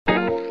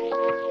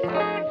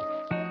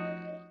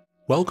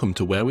Welcome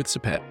to Where with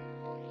Sapet.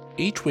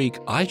 Each week,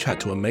 I chat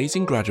to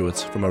amazing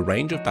graduates from a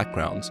range of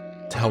backgrounds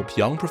to help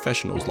young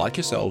professionals like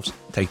yourselves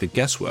take the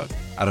guesswork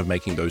out of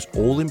making those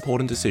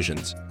all-important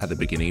decisions at the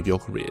beginning of your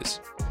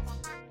careers.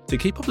 To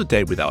keep up to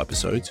date with our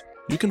episodes,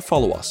 you can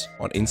follow us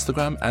on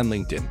Instagram and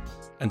LinkedIn.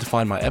 And to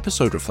find my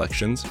episode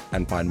reflections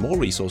and find more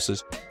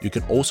resources, you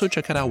can also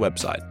check out our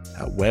website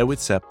at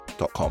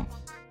wherewithsep.com.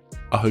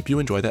 I hope you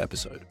enjoy the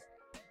episode.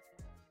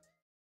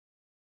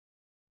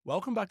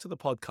 Welcome back to the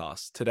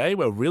podcast. Today,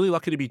 we're really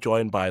lucky to be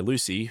joined by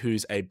Lucy,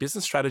 who's a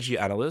business strategy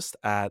analyst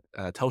at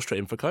Telstra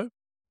InfraCo.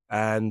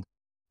 And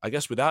I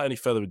guess without any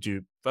further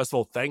ado, first of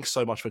all, thanks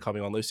so much for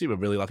coming on, Lucy. We're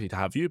really lucky to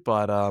have you,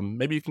 but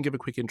maybe you can give a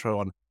quick intro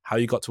on how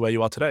you got to where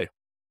you are today.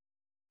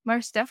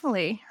 Most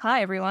definitely.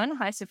 Hi, everyone.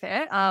 Hi,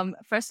 Safir.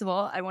 First of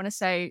all, I want to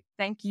say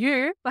thank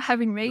you for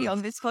having me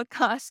on this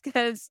podcast,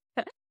 because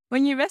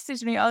when you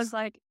messaged me, I was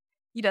like,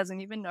 he doesn't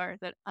even know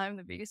that I'm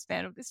the biggest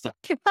fan of this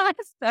podcast.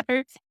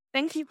 So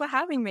thank you for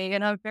having me.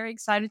 And I'm very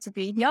excited to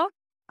be here.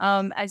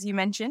 As you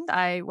mentioned,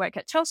 I work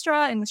at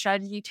Telstra in the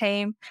strategy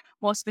team,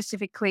 more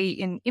specifically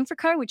in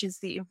InfraCo, which is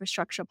the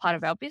infrastructure part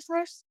of our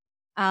business.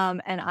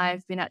 And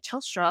I've been at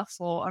Telstra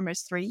for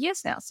almost 3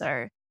 years now.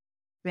 So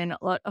been a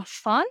lot of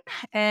fun,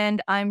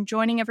 and I'm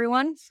joining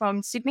everyone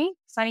from Sydney,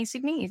 sunny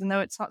Sydney, even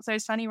though it's not so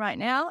sunny right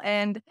now.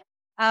 And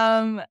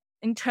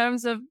in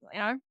terms of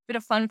bit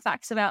of fun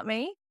facts about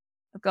me,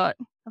 I've got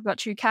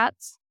 2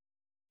 cats,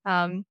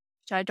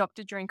 which I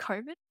adopted during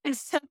COVID,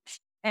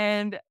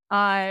 and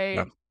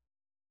I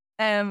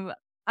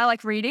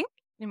like reading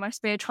in my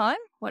spare time.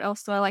 What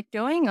else do I like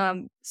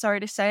doing?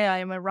 Sorry to say, I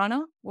am a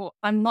runner. Well,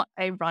 I'm not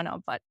a runner,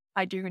 but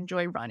I do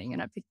enjoy running,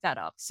 and I picked that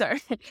up. So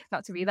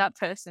not to be that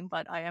person,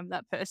 but I am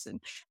that person.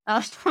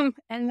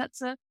 And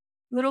that's a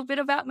little bit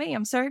about me.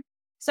 I'm so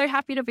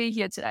happy to be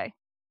here today.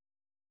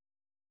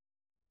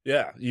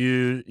 Yeah,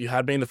 you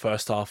had me in the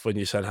first half when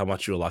you said how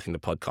much you were liking the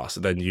podcast,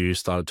 and then you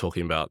started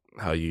talking about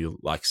how you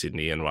like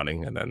Sydney and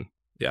running, and then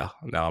now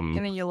I'm.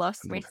 And then you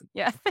lost me.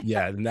 Yeah.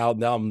 Yeah, now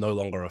I'm no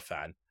longer a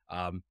fan.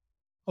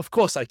 Of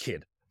course I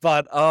kid.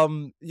 But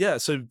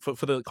so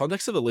for the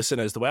context of the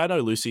listeners, the way I know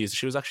Lucy is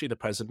she was actually the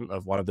president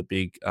of one of the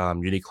big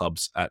uni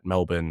clubs at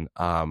Melbourne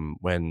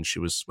when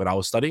I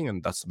was studying,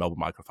 and that's the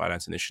Melbourne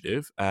Microfinance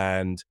Initiative.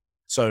 And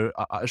so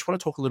I just want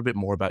to talk a little bit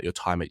more about your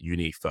time at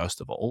uni, first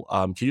of all.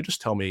 Can you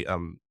just tell me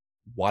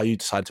why you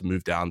decided to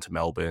move down to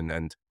Melbourne,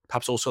 and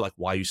perhaps also like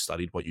why you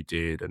studied what you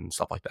did and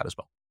stuff like that as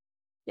well?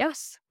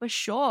 Yes, for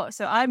sure.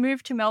 So I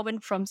moved to Melbourne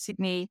from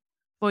Sydney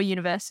for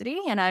university,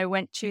 and I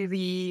went to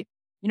the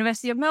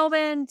University of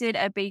Melbourne, did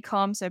a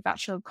BCom, so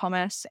Bachelor of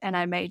Commerce, and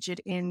I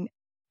majored in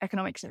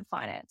economics and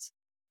finance.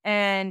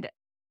 And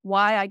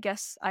why I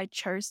guess I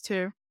chose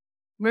to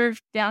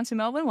move down to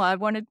Melbourne, well, I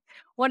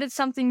wanted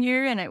something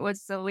new, and it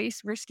was the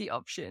least risky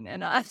option.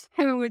 And I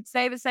would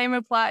say the same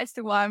applies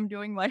to why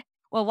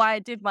I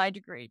did my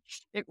degree.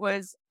 It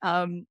was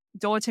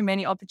door to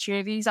many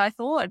opportunities, I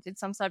thought. I did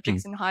some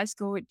subjects in high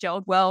school, it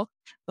gelled well,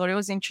 thought it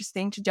was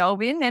interesting to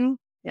delve in, and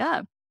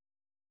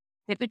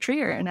hit the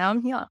trigger, and now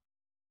I'm here.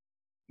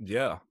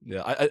 Yeah.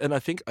 I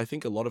think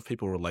a lot of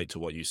people relate to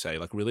what you say.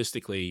 Like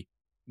realistically,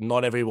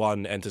 not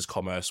everyone enters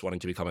commerce wanting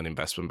to become an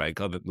investment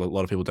banker. A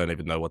lot of people don't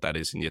even know what that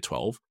is in year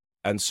 12.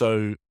 And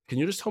so, can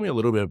you just tell me a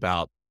little bit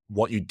about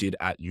what you did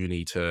at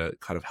uni to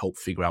kind of help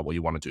figure out what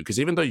you want to do? Because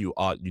even though you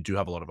do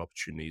have a lot of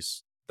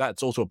opportunities,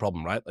 that's also a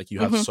problem, right? Like you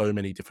have so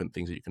many different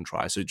things that you can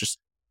try. So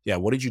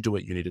what did you do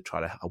at uni to try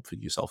to help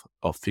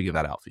figure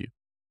that out for you?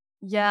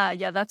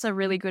 Yeah, that's a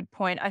really good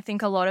point. I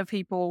think a lot of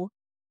people,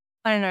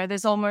 I don't know,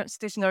 there's almost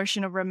this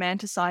notion of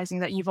romanticizing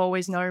that you've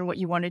always known what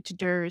you wanted to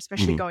do,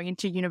 especially going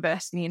into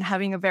university and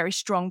having a very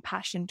strong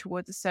passion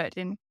towards a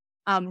certain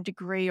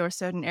degree or a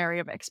certain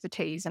area of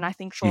expertise. And I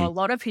think for a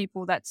lot of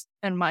people,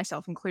 and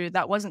myself included,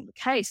 that wasn't the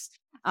case.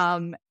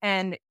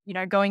 And,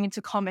 going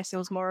into commerce, it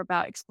was more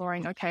about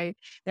exploring, okay,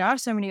 there are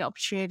so many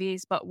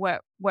opportunities, but what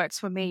works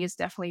for me is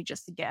definitely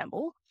just a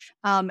gamble.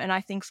 And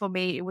I think for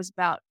me, it was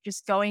about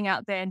just going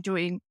out there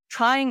and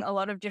trying a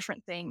lot of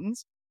different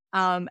things.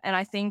 And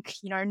I think,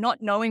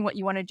 not knowing what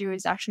you want to do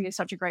is actually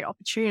such a great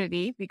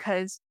opportunity,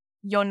 because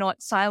you're not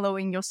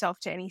siloing yourself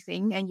to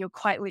anything, and you're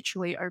quite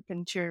literally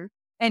open to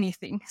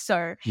anything.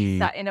 So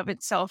that in of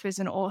itself is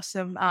an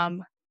awesome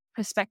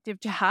perspective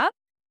to have.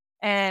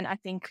 And I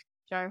think,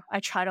 I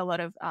tried a lot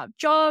of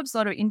jobs, a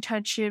lot of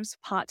internships,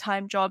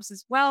 part-time jobs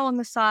as well on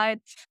the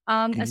side,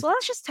 as well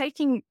as just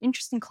taking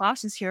interesting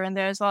classes here and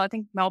there as well. I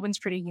think Melbourne's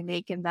pretty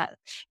unique in that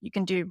you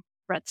can do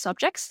breadth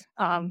subjects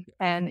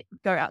and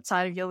go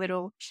outside of your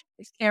little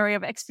area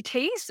of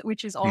expertise,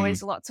 which is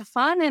always lots of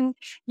fun. And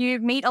you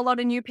meet a lot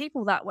of new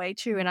people that way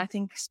too. And I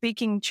think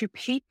speaking to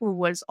people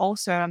was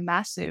also a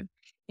massive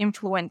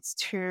influence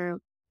to,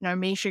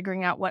 me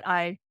figuring out what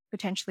I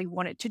potentially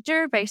wanted to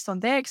do based on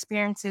their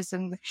experiences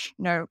and,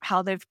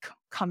 how they've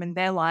come in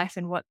their life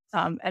and what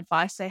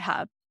advice they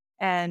have.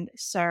 And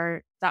so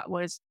that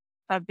was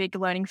a big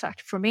learning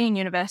factor for me in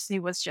university,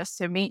 was just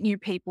to meet new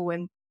people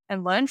and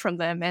learn from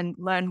them and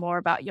learn more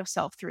about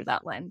yourself through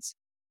that lens.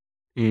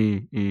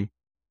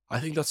 I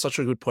think that's such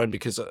a good point,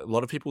 because a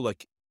lot of people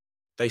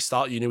they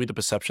start uni with the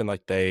perception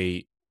like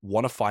they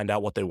want to find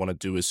out what they want to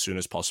do as soon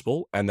as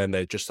possible, and then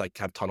they just like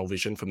have tunnel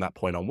vision from that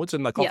point onwards.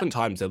 And like Yeah.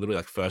 oftentimes they're literally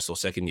like first or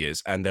second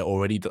years, and they're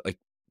already like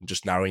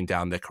just narrowing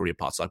down their career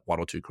paths, like one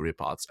or two career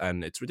paths,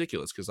 and it's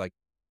ridiculous because like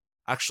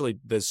actually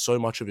there's so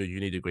much of your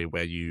uni degree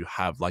where you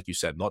have, like you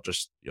said, not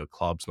just your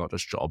clubs, not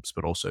just jobs,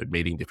 but also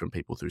meeting different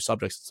people through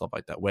subjects and stuff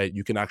like that, where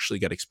you can actually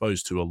get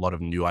exposed to a lot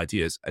of new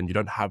ideas, and you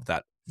don't have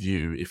that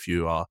view if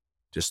you are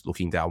just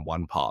looking down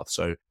one path.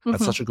 So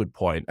that's Hmm. such a good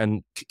point.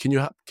 And can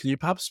you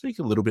perhaps speak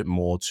a little bit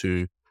more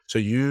to, so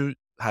you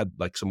had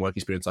like some work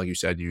experience, like you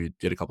said, you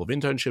did a couple of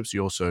internships,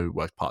 you also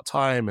worked part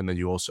time, and then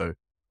you also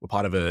were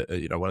part of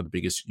one of the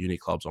biggest uni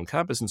clubs on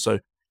campus. And so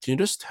can you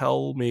just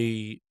tell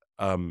me,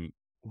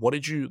 what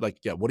did you like?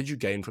 Yeah, what did you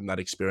gain from that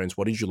experience?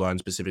 What did you learn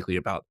specifically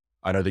about?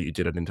 I know that you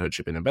did an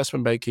internship in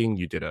investment banking.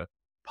 You did a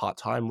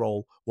part-time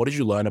role. What did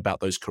you learn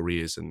about those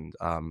careers? And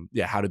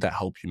yeah, how did that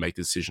help you make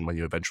the decision when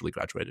you eventually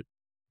graduated?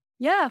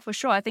 Yeah, for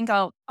sure. I think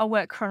I'll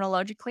work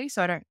chronologically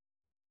so I don't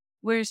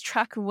lose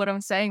track of what I'm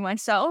saying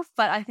myself.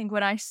 But I think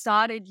when I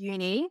started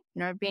uni,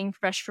 being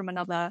fresh from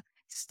another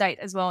state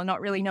as well,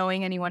 not really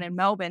knowing anyone in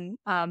Melbourne,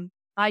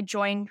 I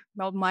joined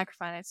Melbourne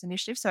Microfinance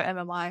Initiative, so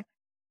MMI,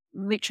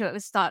 literally at the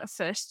start of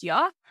first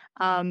year.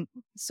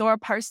 Saw a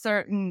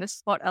poster in the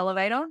spot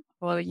elevator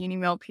for the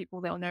UniMel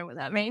people; they'll know what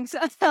that means.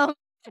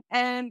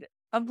 And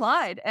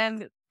applied,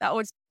 and that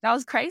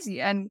was crazy,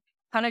 and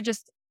kind of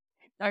just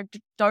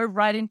dove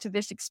right into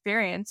this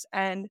experience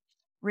and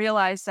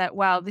realized that,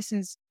 wow, this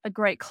is a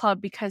great club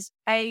because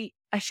I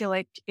feel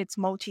like it's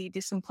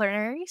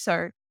multidisciplinary.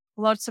 So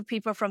lots of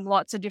people from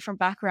lots of different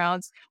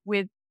backgrounds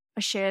with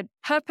a shared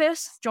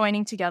purpose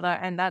joining together.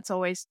 And that's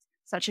always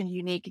such a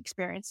unique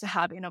experience to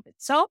have in of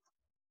itself.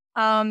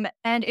 And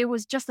it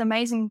was just an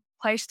amazing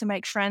place to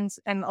make friends.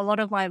 And a lot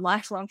of my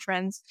lifelong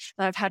friends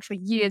that I've had for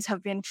years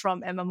have been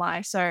from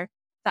MMI. So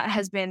that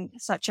has been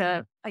such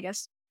a, I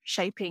guess,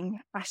 shaping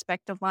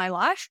aspect of my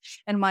life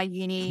and my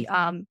uni,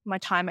 my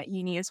time at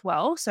uni as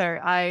well. So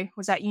I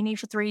was at uni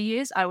for 3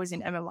 years. I was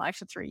in MMI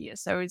for 3 years.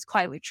 So it's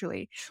quite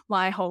literally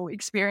my whole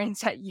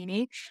experience at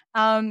uni.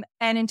 And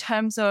in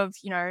terms of,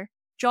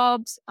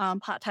 jobs,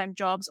 part-time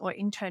jobs or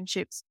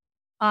internships,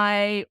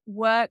 I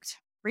worked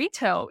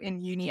retail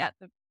in uni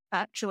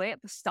actually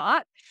at the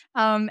start.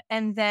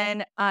 And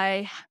then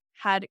I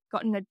had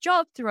gotten a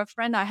job through a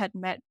friend I had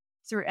met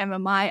through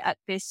MMI at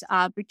this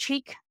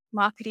boutique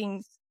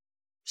marketing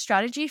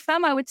strategy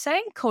firm, I would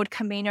say, called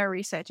Camino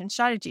Research and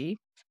Strategy.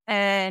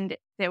 And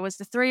there was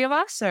the three of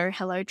us. So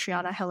hello,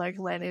 Triana. Hello,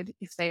 Leonard,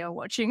 if they are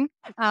watching.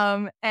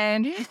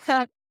 And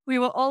we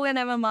were all in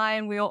MMI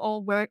and we were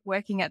all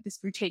working at this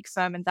boutique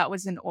firm. And that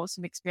was an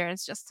awesome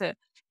experience just to,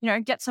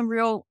 get some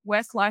real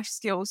work-life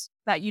skills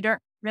that you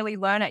don't really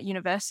learn at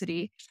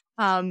university.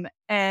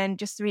 And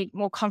just to be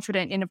more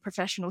confident in a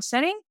professional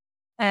setting.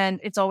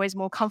 And it's always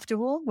more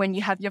comfortable when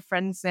you have your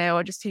friends there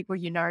or just people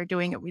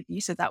doing it with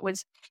you. So that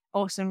was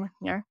awesome.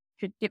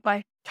 Could dip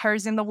my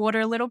toes in the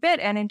water a little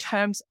bit. And in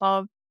terms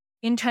of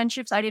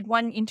internships, I did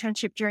one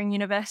internship during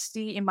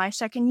university in my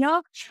second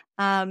year.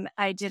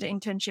 I did an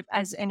internship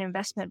as an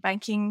investment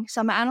banking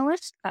summer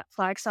analyst at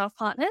Flagstaff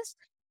Partners.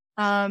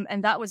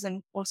 And that was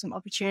an awesome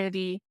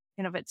opportunity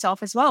in of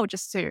itself as well,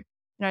 just to,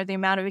 the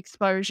amount of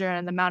exposure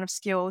and the amount of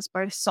skills,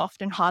 both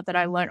soft and hard, that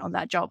I learned on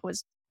that job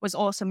was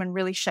awesome and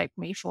really shaped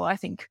me for, I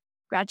think,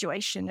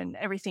 graduation and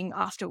everything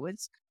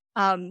afterwards.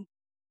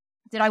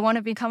 Did I want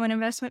to become an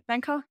investment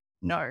banker?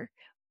 No.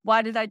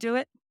 Why did I do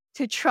it?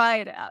 To try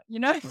it out,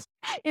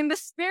 in the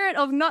spirit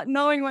of not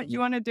knowing what you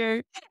want to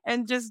do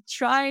and just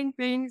trying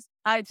things.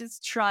 I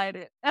just tried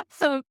it.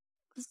 So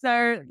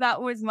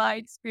that was my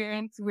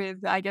experience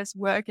with, I guess,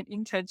 work and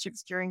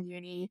internships during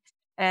uni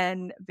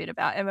and a bit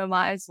about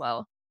MMI as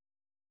well.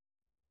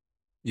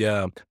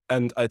 Yeah,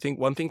 and I think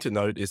one thing to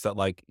note is that,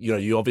 like,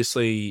 you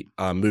obviously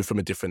moved from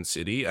a different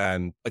city,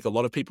 and like a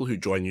lot of people who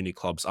join uni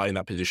clubs are in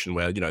that position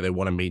where they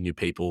want to meet new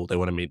people, they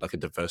want to meet like a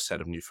diverse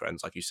set of new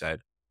friends, like you said.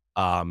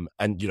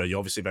 And you're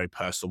obviously very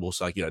personable,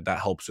 so like that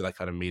helps with that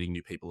kind of meeting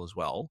new people as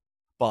well.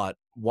 But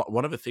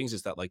one of the things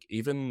is that like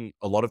even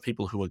a lot of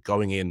people who are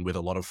going in with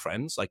a lot of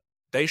friends, like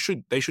they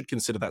should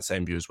consider that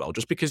same view as well.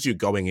 Just because you're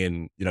going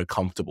in,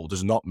 comfortable,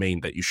 does not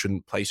mean that you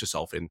shouldn't place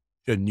yourself in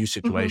new Hmm.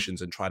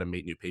 situations and try to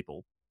meet new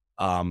people.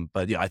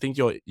 But yeah, I think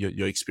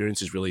your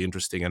experience is really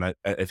interesting, and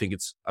I think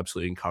it's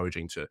absolutely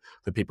encouraging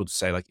for people to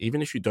say, like,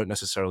 even if you don't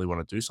necessarily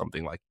want to do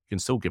something, like you can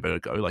still give it a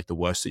go. Like the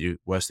worst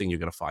thing you're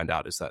going to find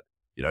out is that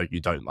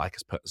you don't like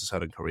a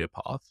certain career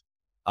path.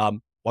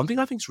 One thing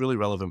I think is really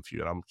relevant for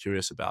you, and I'm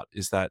curious about,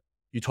 is that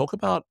you talk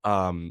about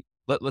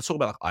let's talk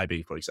about like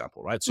IB, for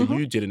example, right? So Hmm.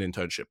 you did an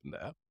internship in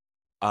there.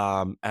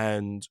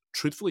 And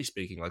truthfully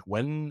speaking, like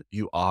when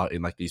you are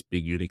in like these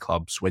big uni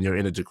clubs, when you're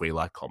in a degree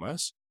like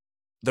commerce,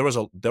 there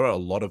are a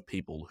lot of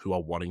people who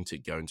are wanting to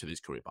go into these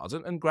career paths,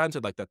 and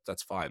granted, like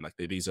that's fine. Like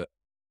these are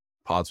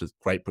paths with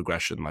great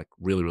progression, like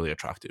really really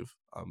attractive,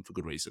 for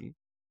good reason.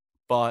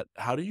 But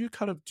how do you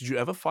did you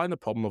ever find the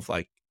problem of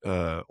like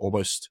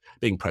almost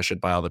being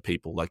pressured by other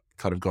people, like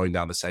kind of going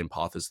down the same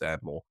path as them,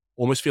 or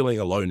almost feeling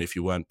alone if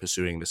you weren't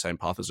pursuing the same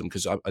path as them.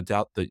 Because I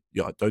doubt that,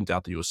 I don't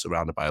doubt that you were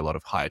surrounded by a lot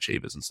of high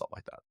achievers and stuff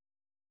like that.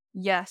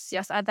 Yes,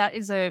 yes. That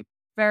is a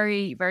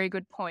very, very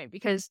good point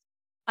because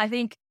I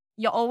think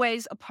you're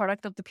always a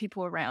product of the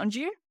people around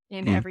you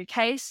in Mm, every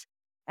case.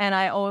 And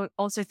I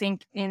also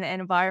think in an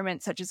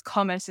environment such as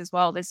commerce as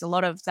well, there's a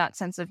lot of that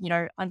sense of,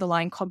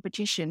 underlying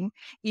competition,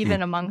 mm,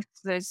 even amongst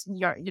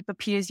the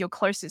peers you're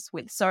closest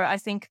with. So I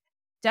think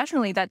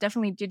that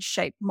definitely did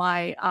shape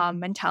my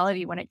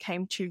mentality when it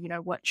came to,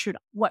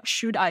 what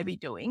should I be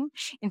doing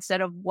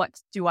instead of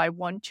what do I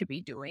want to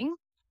be doing.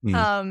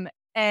 mm,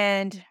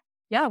 And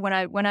yeah, when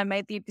I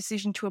made the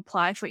decision to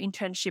apply for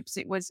internships,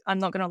 I'm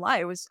not gonna lie,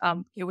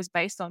 it was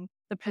based on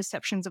the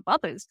perceptions of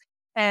others.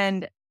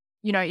 And,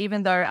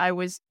 even though I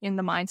was in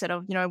the mindset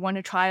of, I want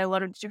to try a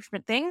lot of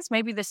different things,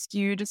 maybe the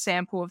skewed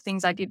sample of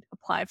things I did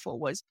apply for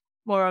was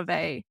more of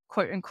a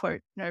quote unquote,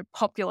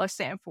 popular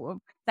sample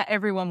that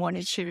everyone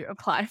wanted to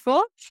apply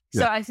for.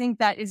 yeah. So I think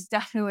that is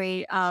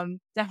definitely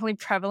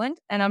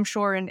prevalent, and I'm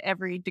sure in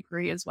every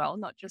degree as well,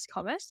 not just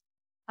commerce.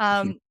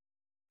 Mhm, Um,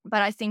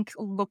 but I think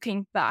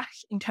looking back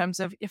in terms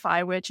of if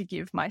I were to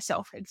give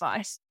myself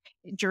advice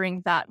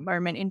during that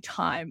moment in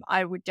time,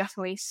 I would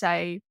definitely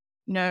say,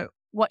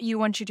 what you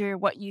want to do,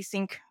 what you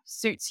think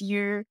suits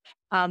you,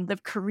 the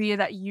career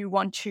that you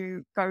want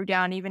to go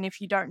down, even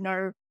if you don't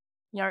know,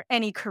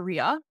 any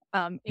career,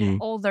 in mm,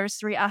 all those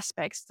three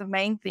aspects, the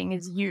main thing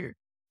is you.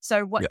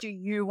 So yeah. what do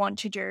you want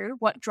to do?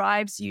 What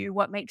drives you?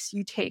 What makes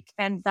you tick?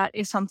 And that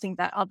is something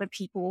that other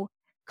people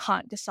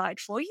can't decide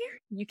for you.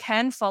 You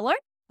can follow,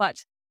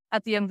 but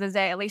at the end of the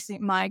day, at least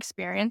in my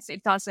experience,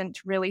 it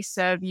doesn't really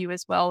serve you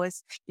as well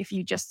as if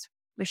you just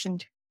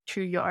listened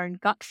to your own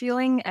gut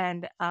feeling.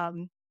 And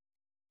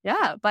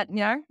yeah, but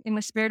in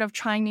the spirit of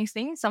trying new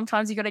things,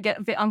 sometimes you got to get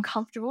a bit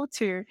uncomfortable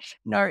to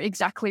know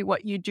exactly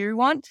what you do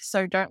want.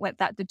 So don't let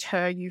that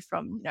deter you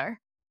from,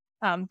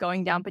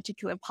 going down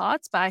particular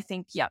paths. But I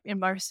think, yeah, in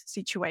most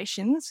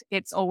situations,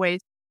 it's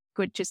always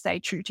good to stay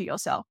true to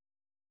yourself.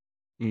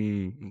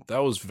 That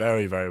was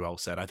very, very well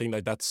said. I think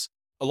that that's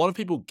a lot of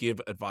people give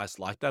advice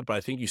like that, but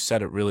I think you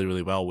said it really,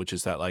 really well, which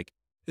is that, like,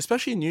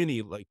 especially in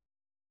uni, like,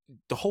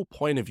 the whole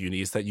point of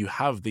uni is that you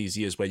have these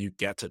years where you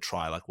get to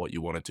try like what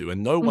you want to do,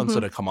 and no one's Hmm.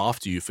 going to come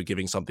after you for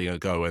giving something a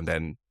go and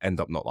then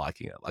end up not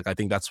liking it. Like, I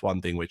think that's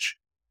one thing which,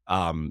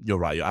 you're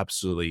right. You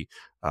absolutely,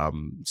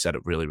 said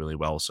it really, really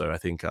well. So I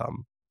think,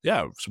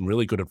 yeah, some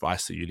really good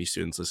advice to uni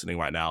students listening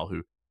right now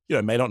who,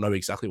 may not know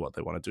exactly what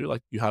they want to do.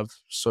 Like, you have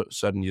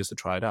certain years to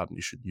try it out and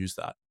you should use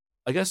that.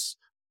 I guess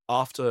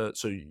after,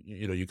 so,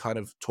 you kind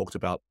of talked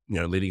about,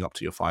 leading up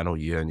to your final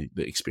year and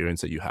the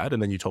experience that you had,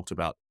 and then you talked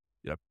about,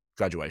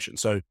 graduation.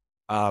 So,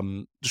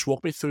 just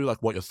walk me through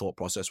like what your thought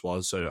process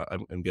was. So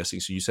I'm guessing.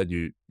 So you said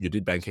you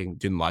did banking,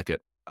 didn't like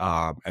it,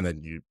 and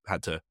then you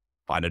had to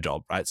find a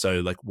job, right? So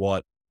like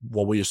what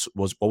were your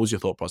what was your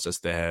thought process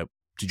there?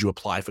 Did you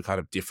apply for kind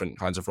of different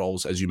kinds of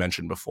roles as you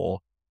mentioned before?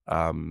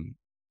 Um,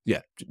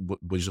 yeah,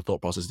 was your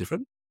thought process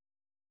different?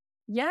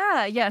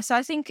 Yeah, yeah. So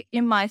I think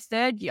in my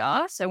third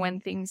year, so when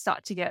things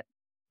start to get,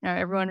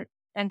 everyone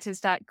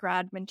enters that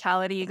grad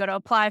mentality, you got to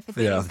apply for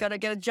Yeah. things, got to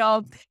get a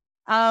job.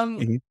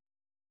 Um, Mhm.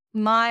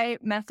 my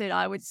method,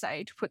 I would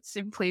say, to put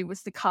simply,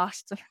 was to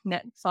cast the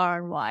net far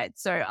and wide.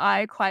 So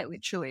I quite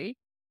literally,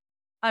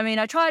 I mean,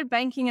 I tried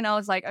banking and I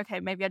was like, okay,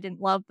 maybe I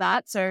didn't love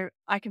that. So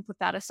I can put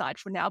that aside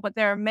for now. But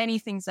there are many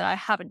things that I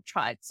haven't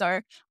tried.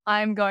 So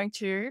I'm going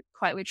to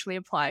quite literally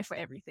apply for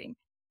everything.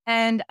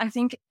 And I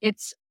think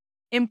it's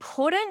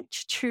important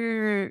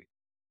to,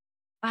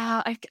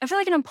 I feel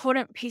like an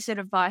important piece of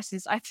advice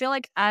is I feel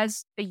like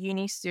as a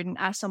uni student,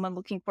 as someone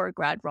looking for a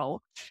grad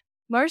role,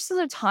 most of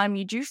the time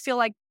you do feel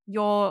like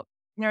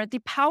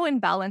the power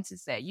imbalance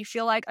is there. You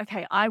feel like,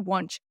 okay, I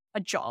want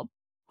a job,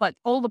 but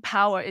all the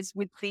power is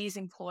with these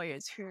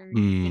employers who,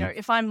 Mm,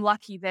 if I'm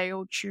lucky,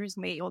 they'll choose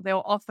me or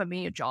they'll offer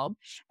me a job.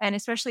 And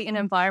especially in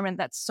an environment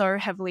that's so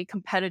heavily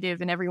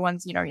competitive and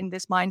everyone's, in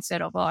this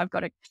mindset of, oh, I've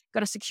got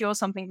to secure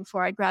something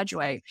before I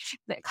graduate,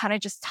 that kind of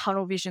just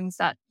tunnel visions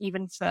that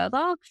even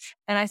further.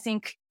 And I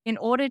think in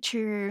order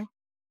to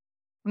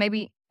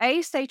maybe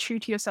A, stay true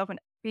to yourself, and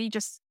B,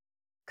 just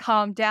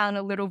calm down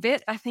a little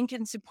bit, I think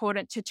it's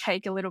important to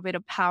take a little bit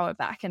of power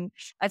back. And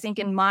I think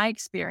in my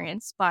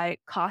experience, by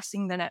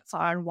casting the net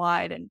far and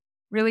wide and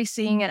really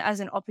seeing it as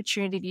an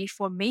opportunity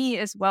for me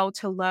as well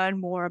to learn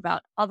more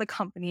about other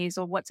companies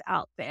or what's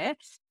out there,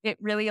 it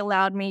really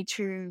allowed me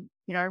to,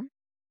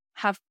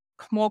 have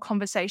more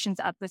conversations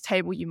at the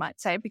table, you might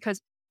say,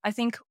 because I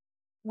think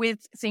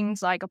with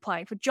things like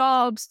applying for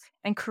jobs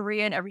and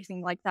career and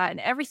everything like that and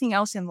everything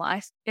else in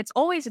life, it's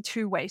always a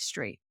two-way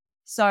street.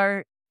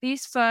 So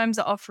these firms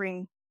are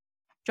offering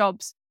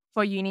jobs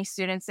for uni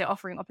students, they're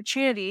offering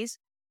opportunities,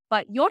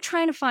 but you're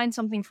trying to find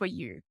something for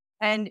you.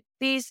 And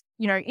these,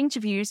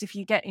 interviews, if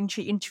you get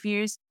into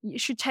interviews, you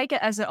should take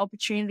it as an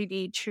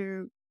opportunity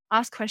to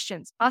ask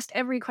questions, ask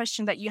every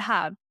question that you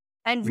have,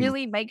 and mm,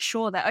 really make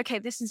sure that, okay,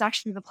 this is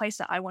actually the place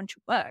that I want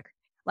to work.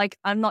 Like,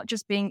 I'm not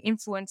just being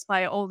influenced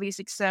by all these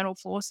external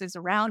forces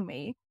around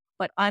me,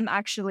 but I'm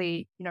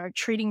actually,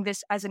 treating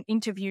this as an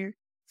interview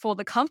for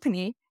the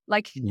company.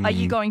 Like, are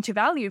you Mhm. going to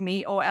value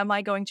me or am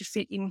I going to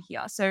fit in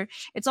here? So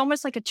it's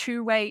almost like a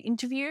two-way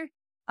interview.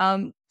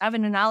 I have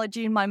an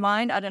analogy in my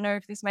mind. I don't know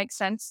if this makes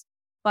sense,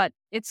 but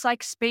it's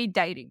like speed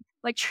dating.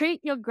 Like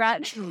treat your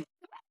grad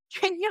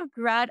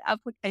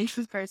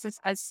application process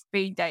as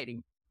speed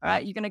dating. All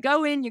right. You're going to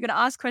go in, you're going to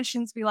ask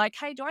questions, be like,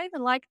 hey, do I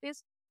even like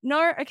this?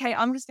 No. Okay.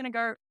 I'm just going to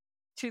go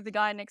to the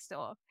guy next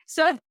door.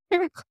 So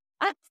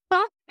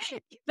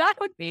that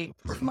would be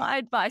my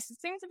advice. It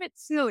seems a bit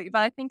silly,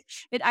 but I think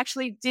it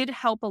actually did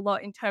help a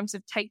lot in terms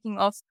of taking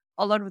off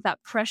a lot of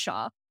that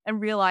pressure and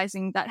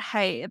realizing that,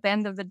 hey, at the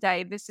end of the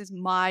day, this is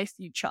my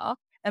future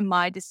and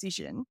my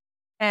decision.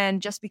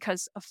 And just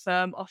because a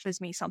firm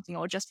offers me something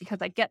or just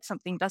because I get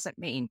something doesn't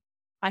mean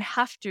I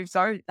have to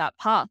go that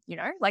path,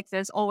 like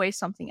there's always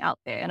something out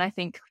there. And I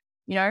think,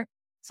 you know,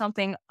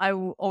 something I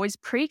will always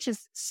preach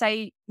is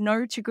say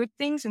no to good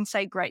things and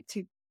say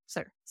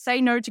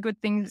no to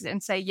good things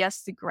and say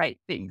yes to great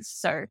things.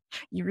 So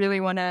you really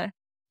want to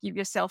give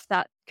yourself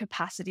that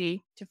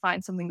capacity to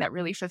find something that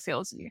really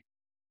fulfills you.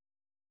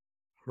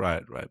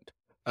 Right, right.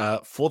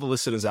 For the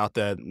listeners out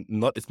there,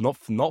 it's not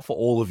for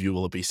all of you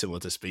will it be similar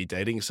to speed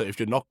dating. So if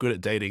you're not good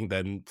at dating,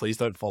 then please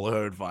don't follow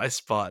her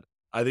advice. But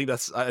I think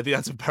that's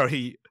a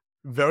very,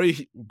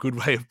 very good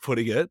way of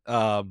putting it.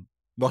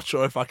 Not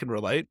sure if I can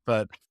relate,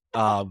 but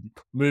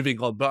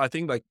moving on. But I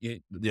think like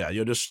yeah,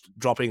 you're just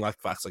dropping like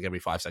facts like every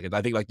 5 seconds.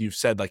 I think like you've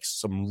said like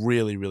some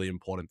really, really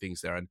important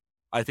things there. And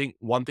I think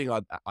one thing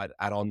I'd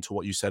add on to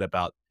what you said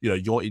about,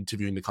 you're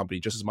interviewing the company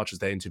just as much as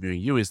they're interviewing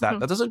you is that Mhm.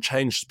 that doesn't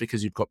change just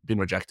because been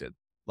rejected.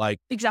 Like,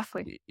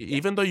 Exactly. Yeah.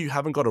 even though you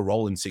haven't got a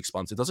role in 6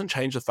 months, it doesn't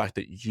change the fact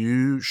that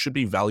you should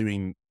be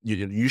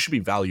you should be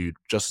valued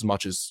just as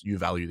much as you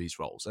value these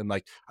roles. And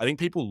like, I think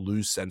people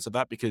lose sense of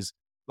that because,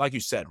 like you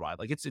said, right?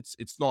 Like,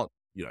 it's not,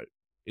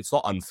 it's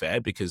not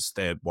unfair because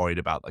they're worried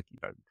about like,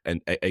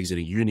 and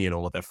exiting uni and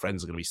all of their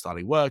friends are going to be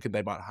starting work and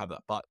they might have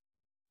that. But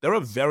there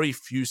are very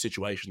few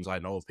situations I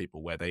know of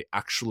people where they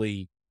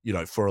actually,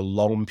 for a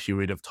long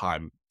period of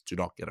time do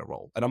not get a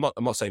role. And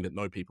I'm not saying that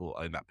no people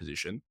are in that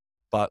position,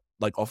 but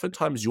like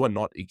oftentimes you are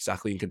not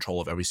exactly in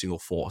control of every single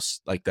force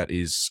like that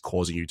is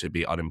causing you to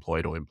be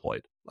unemployed or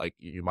employed. Like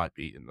you might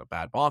be in a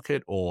bad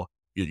market or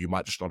you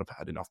might just not have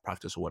had enough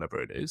practice or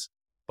whatever it is.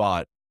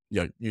 But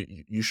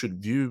you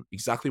should view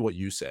exactly what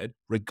you said,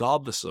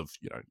 regardless of,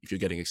 if you're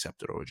getting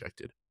accepted or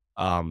rejected.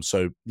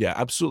 So yeah,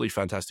 absolutely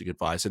fantastic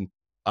advice. And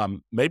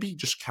maybe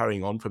just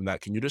carrying on from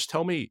that, can you just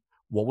tell me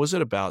what was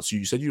it about? So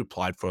you said you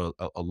applied for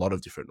a lot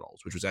of different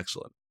roles, which was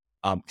excellent.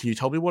 Can you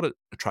tell me what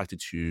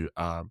attracted you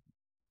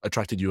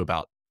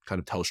about kind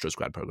of Telstra's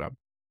grad program?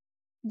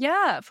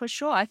 Yeah, for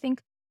sure. I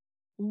think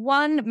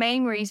one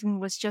main reason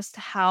was just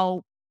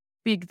how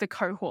big the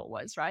cohort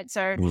was, right?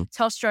 So Mhm.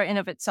 Telstra in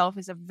of itself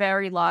is a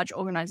very large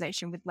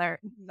organization with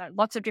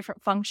lots of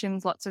different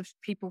functions, lots of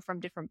people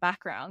from different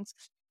backgrounds.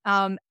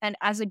 And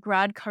as a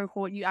grad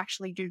cohort, you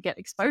actually do get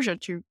exposure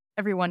to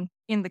everyone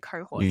in the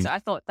cohort. Mm. So I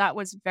thought that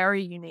was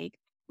very unique.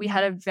 We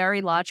had a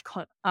very large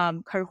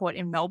cohort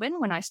in Melbourne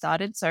when I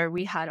started. So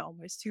we had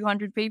almost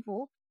 200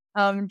 people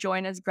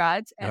join as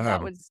grads. And that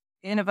Damn. was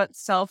in of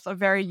itself a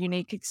very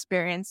unique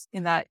experience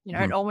in that, it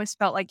Mhm. almost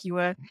felt like you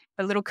were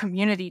a little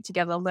community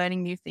together,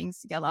 learning new things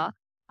together,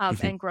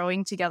 Mhm. and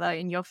growing together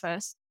in your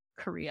first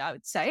career, I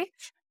would say.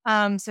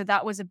 So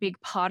that was a big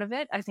part of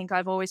it. I think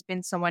I've always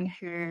been someone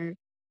who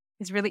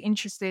is really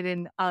interested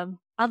in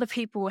other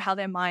people, how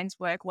their minds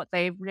work, what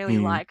they really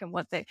Mhm. like, and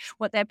what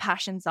their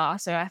passions are.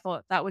 So I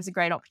thought that was a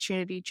great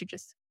opportunity to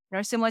just,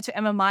 similar to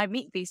MMI,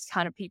 meet these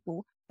kind of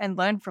people and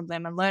learn from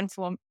them and learn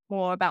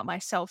more about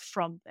myself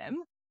from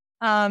them.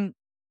 Um,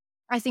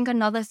 I think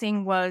another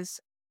thing was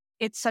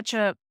it's such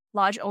a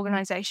large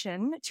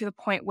organization to the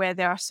point where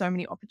there are so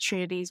many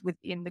opportunities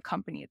within the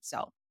company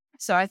itself.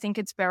 So I think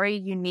it's very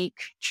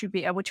unique to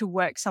be able to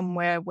work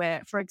somewhere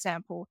where, for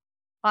example,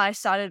 I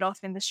started off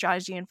in the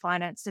strategy and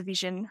finance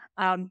division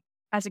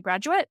as a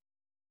graduate.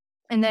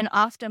 And then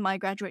after my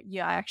graduate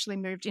year, I actually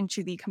moved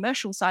into the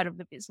commercial side of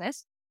the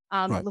business,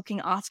 Right.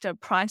 looking after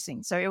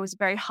pricing. So it was a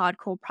very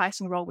hardcore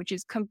pricing role, which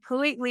is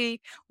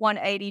completely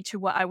 180 to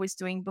what I was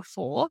doing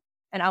before.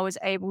 And I was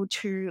able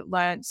to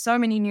learn so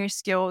many new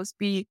skills,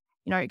 be,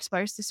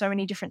 exposed to so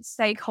many different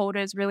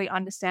stakeholders, really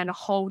understand a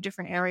whole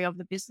different area of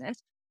the business.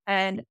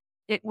 And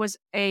it was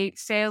a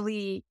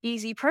fairly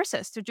easy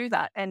process to do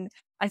that. And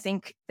I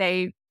think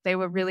they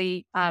were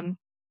really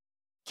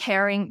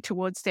caring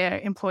towards their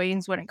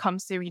employees when it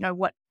comes to,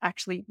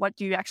 what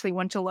do you actually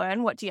want to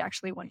learn? What do you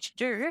actually want to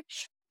do?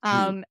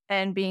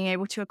 And being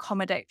able to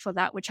accommodate for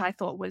that, which I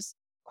thought was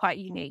quite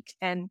unique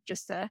and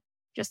just a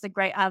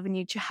great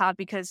avenue to have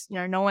because,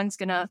 no one's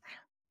going to,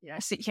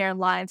 sit here and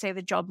lie and say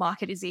the job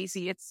market is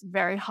easy. It's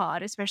very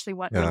hard, especially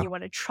when Yeah. you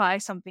want to try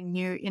something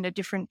new in a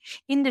different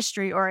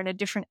industry or in a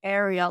different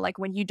area. Like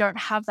when you don't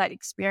have that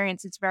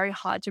experience, it's very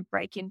hard to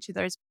break into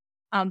those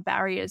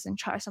barriers and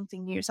try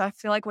something new. So I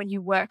feel like when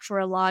you work for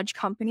a large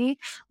company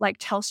like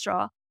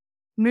Telstra,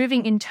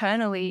 moving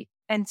internally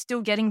and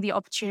still getting the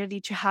opportunity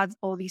to have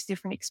all these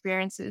different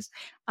experiences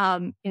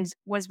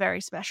was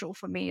very special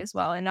for me as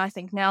well. And I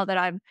think now that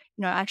I'm,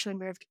 actually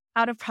moved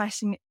out of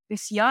pricing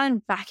this year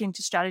and back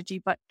into strategy,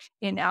 but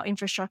in our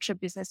infrastructure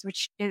business,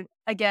 which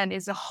again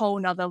is a whole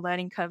nother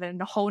learning curve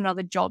and a whole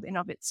nother job in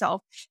of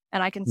itself.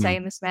 And I can say Mm.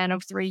 in the span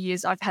of 3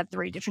 years, I've had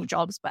 3 different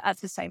jobs, but at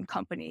the same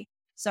company.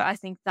 So I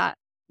think that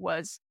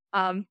was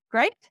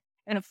great.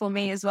 And for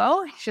me as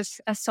well,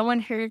 just as someone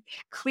who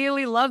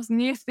clearly loves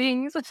new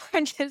things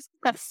and just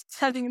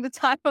having the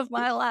time of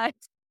my life.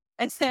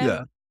 And then,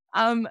 Yeah.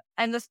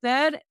 and the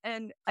third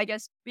and I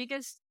guess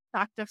biggest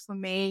factor for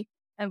me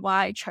and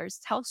why I chose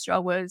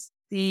Telstra was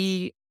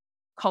the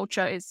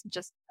culture is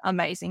just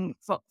amazing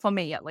for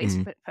me, at least,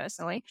 Mm. but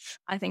personally.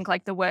 I think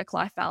like the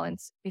work-life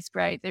balance is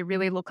great. They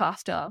really look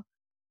after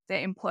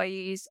their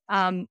employees.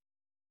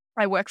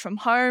 I work from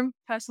home.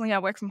 Personally, I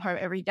work from home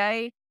every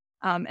day.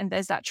 And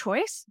there's that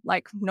choice.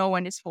 Like no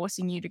one is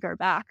forcing you to go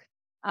back.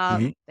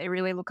 Mhm. They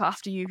really look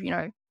after you,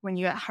 when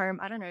you're at home.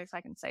 I don't know if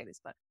I can say this,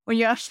 but when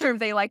you're at home,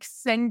 they like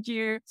send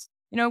you,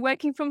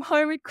 working from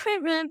home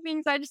equipment,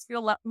 things. I just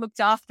feel looked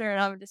after. And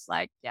I'm just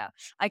like, yeah,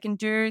 I can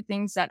do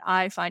things that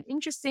I find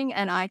interesting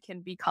and I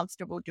can be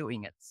comfortable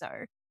doing it.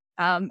 So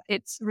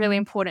it's really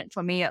important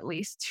for me, at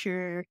least,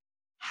 to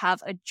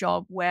have a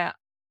job where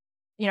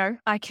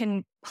I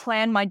can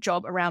plan my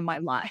job around my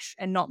life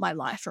and not my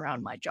life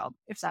around my job,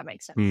 if that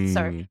makes sense.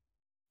 So Mm.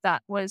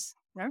 that was,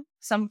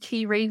 some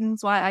key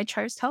reasons why I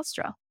chose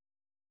Telstra.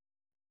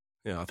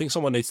 Yeah, I think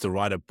someone needs to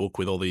write a book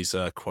with all these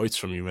quotes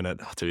from you in it.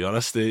 To be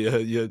honest,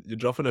 you're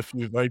dropping a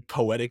few very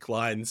poetic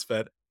lines,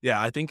 but yeah,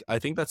 I think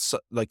that's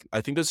like I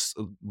think there's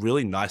a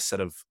really nice set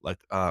of like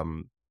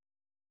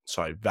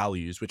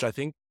values, which I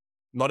think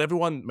not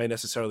everyone may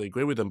necessarily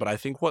agree with them, but I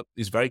think what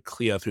is very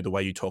clear through the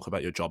way you talk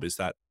about your job is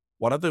that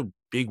one of the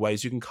big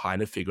ways you can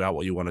kind of figure out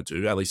what you want to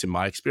do, at least in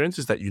my experience,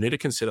 is that you need to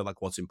consider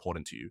like what's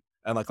important to you.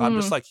 And like I'm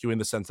just Mm, like you in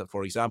the sense that,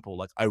 for example,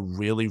 like I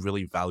really,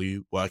 really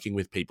value working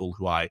with people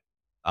who I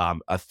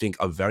think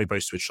are very,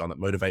 very switched on that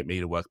motivate me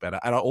to work better.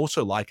 And I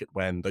also like it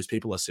when those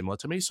people are similar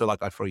to me. So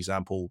like I, for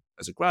example,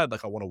 as a grad,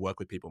 like I want to work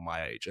with people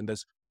my age. And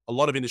there's a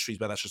lot of industries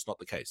where that's just not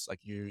the case. Like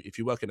if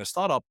you work in a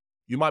startup,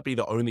 you might be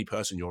the only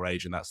person your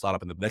age in that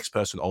startup, and the next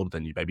person older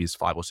than you maybe is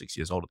 5 or 6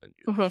 years older than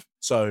you. mhm.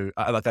 So,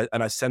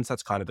 I sense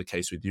that's kind of the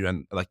case with you,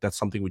 and like that's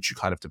something which you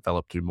kind of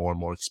develop through more and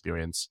more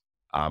experience,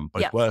 both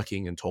Yeah.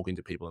 working and talking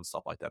to people and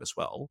stuff like that as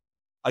well.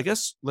 I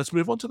guess let's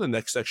move on to the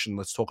next section.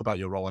 Let's talk about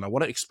your role, and I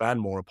want to expand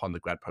more upon the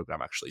grad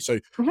program actually. So,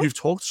 Mhm. you've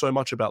talked so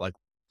much about like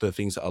the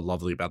things that are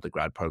lovely about the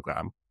grad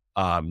program.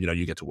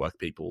 You get to work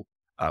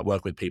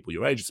with people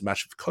your age. It's a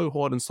massive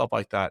cohort and stuff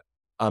like that.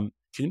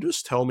 Can you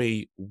just tell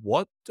me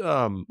what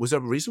was there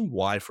a reason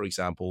why, for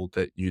example,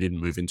 that you didn't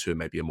move into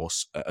maybe a more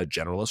a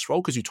generalist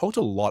role? Because you talked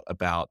a lot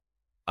about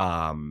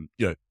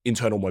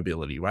internal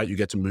mobility, right? You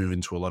get to move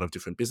into a lot of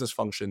different business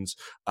functions,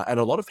 and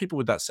a lot of people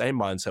with that same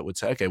mindset would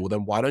say, okay, well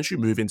then why don't you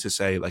move into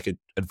say like an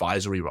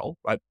advisory role,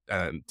 right?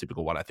 And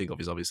typical one I think of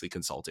is obviously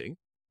consulting,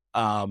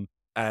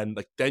 and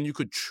like then you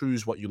could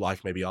choose what you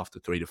like maybe after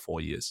 3 to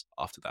 4 years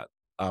after that.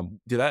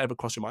 Did that ever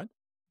cross your mind?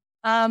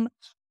 Um,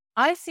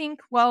 I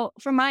think, well,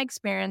 from my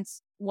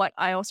experience, what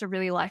I also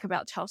really like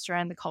about Telstra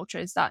and the culture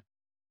is that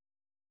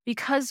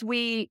because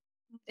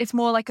it's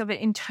more like of an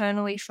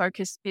internally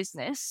focused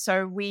business.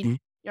 So Mhm.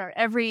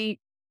 every,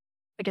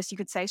 I guess you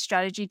could say,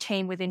 strategy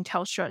team within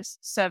Telstra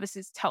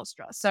services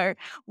Telstra. So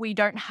we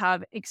don't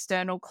have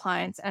external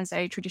clients as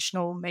a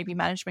traditional, maybe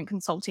management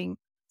consulting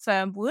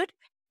firm would.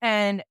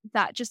 And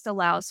that just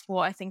allows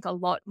for, I think, a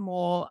lot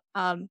more,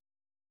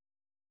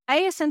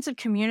 a sense of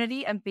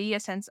community and B, a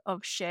sense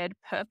of shared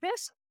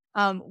purpose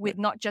with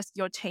not just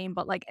your team,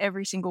 but like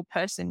every single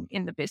person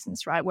in the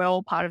business, right? We're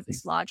all part of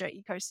this larger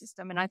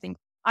ecosystem. And I think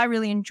I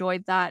really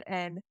enjoyed that.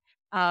 And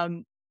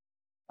um,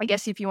 I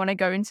guess if you want to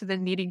go into the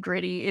nitty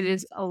gritty, it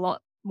is a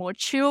lot more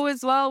chill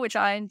as well, which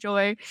I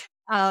enjoy.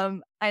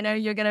 I know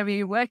you're going to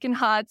be working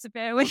hard to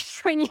bear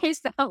with when you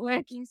start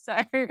working. So,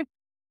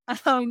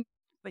 um,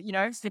 but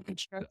it's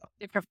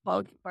different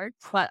folks.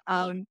 But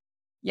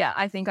yeah,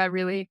 I think I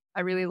really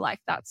like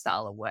that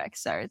style of work.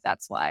 So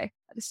that's why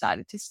I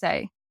decided to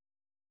stay.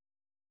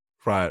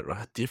 Right,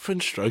 right.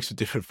 Different strokes for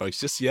different folks.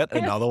 Just yet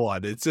another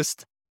one. It's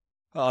just,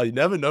 oh, you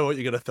never know what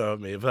you're gonna throw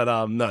at me. But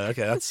no,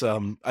 okay, that's I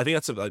think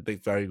that's a like,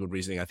 very good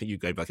reasoning. I think you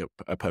gave like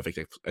a perfect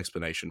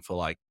explanation for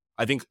like.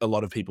 I think a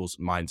lot of people's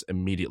minds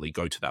immediately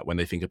go to that when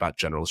they think about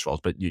generalist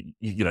roles. But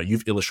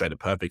you've illustrated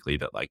perfectly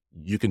that like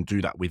you can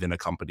do that within a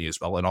company as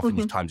well, and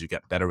Mhm. oftentimes you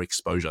get better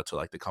exposure to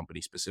like the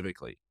company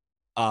specifically.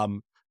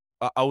 Um,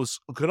 I was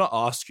gonna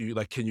ask you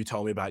like, can you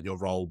tell me about your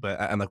role, but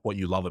and like what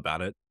you love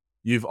about it?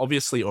 You've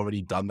obviously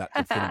already done that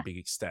to a pretty big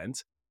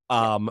extent.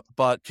 Yeah.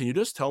 But can you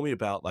just tell me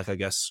about like I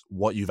guess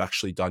what you've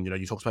actually done?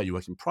 You talked about you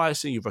work in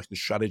pricing, you've worked in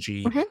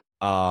strategy, Mhm.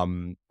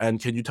 and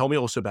can you tell me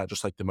also about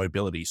just like the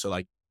mobility? So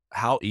like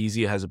how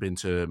easy has it been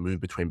to move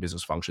between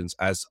business functions?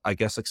 As I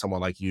guess like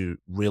someone like you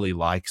really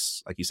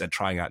likes, like you said,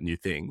 trying out new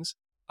things.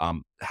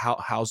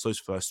 How's those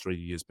first 3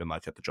 years been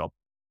like at the job?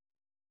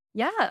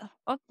 Yeah,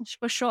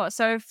 for sure.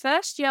 So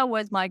first year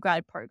was my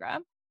grad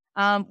program.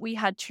 We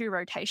had two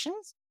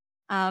rotations,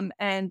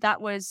 and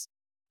that was,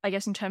 I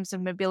guess, in terms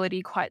of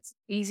mobility, quite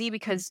easy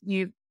because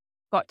you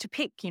got to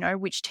pick,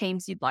 which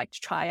teams you'd like to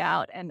try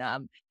out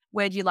and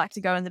where do you like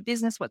to go in the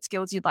business, what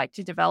skills you'd like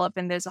to develop,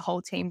 and there's a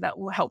whole team that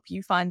will help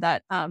you find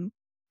that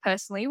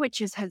personally, which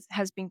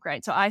has been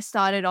great. So I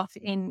started off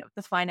in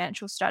the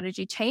financial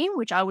strategy team,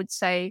 which I would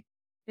say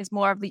is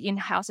more of the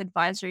in-house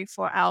advisory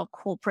for our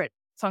corporate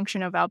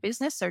function of our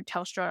business, so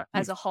Telstra Mm.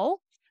 as a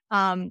whole.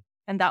 And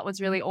that was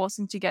really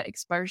awesome to get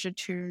exposure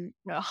to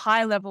a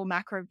high level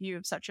macro view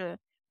of such a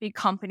big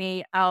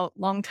company, our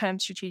long term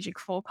strategic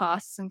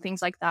forecasts and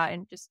things like that,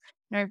 and just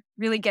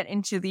really get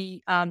into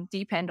the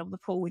deep end of the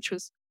pool, which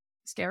was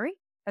scary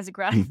as a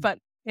grad, Mhm. but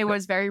it Yeah.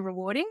 was very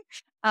rewarding.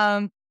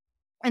 Um,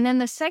 and then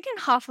the second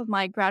half of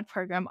my grad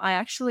program, I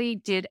actually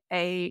did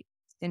a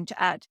stint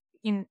at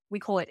we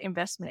call it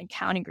investment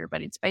accounting group,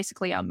 but it's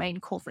basically our main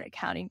corporate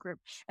accounting group.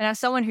 And as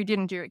someone who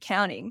didn't do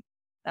accounting,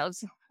 that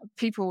was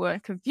people were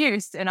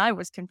confused and I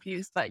was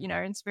confused, but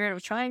in spirit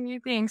of trying new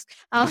things,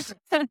 I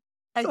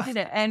did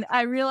it. And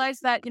I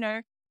realized that,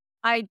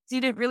 I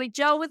didn't really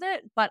gel with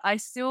it, but I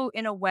still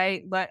in a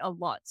way learnt a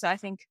lot. So I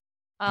think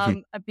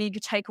Mhm. a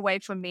big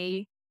takeaway for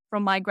me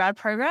from my grad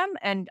program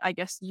and I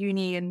guess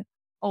uni and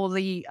all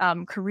the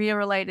career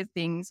related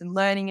things and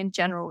learning in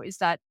general is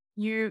that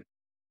you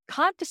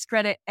can't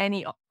discredit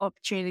any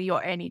opportunity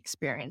or any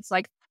experience.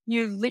 Like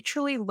you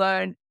literally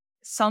learn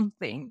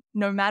something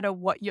no matter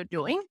what you're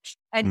doing.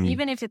 And Mm.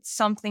 even if it's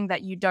something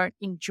that you don't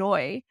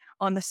enjoy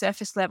on the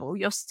surface level,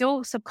 you're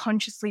still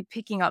subconsciously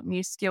picking up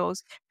new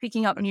skills,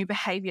 picking up new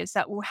behaviors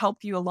that will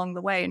help you along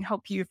the way and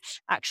help you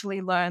actually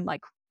learn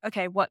like,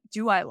 okay, what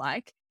do I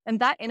like? And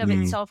that in of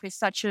Mm. itself is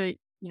such a,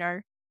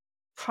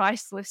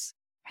 priceless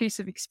piece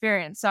of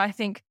experience. So I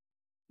think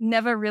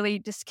never really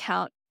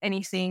discount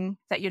anything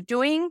that you're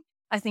doing.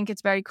 I think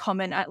it's very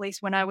common, at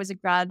least when I was a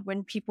grad,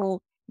 when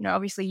people,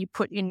 obviously you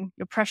put in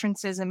your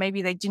preferences and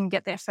maybe they didn't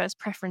get their first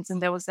preference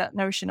and there was that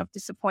notion of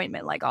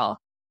disappointment, like, oh,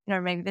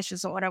 maybe this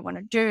isn't what I want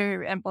to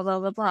do and blah, blah,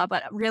 blah, blah.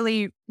 But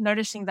really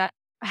noticing that,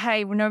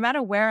 hey, no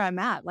matter where I'm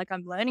at, like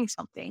I'm learning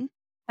something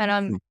and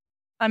Mm.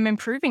 I'm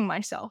improving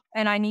myself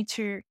and I need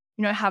to,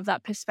 have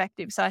that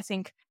perspective. So I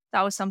think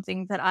that was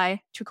something that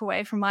I took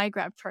away from my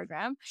grad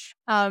program.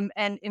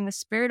 And in the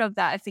spirit of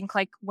that, I think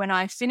like when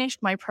I finished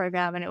my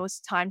program and it was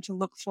time to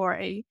look for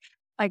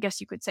I guess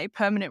you could say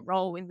permanent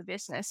role in the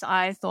business,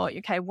 I thought,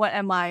 okay, what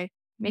am I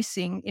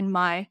missing in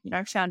my,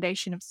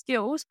 foundation of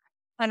skills?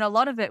 And a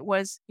lot of it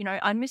was,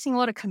 I'm missing a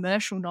lot of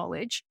commercial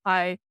knowledge.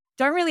 I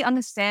don't really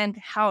understand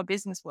how a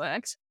business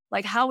works,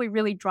 like how we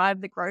really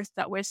drive the growth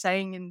that we're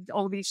saying in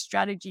all these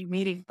strategy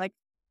meetings. Like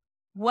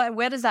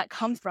where does that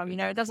come from?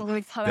 It doesn't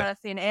really come Yeah. out of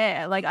thin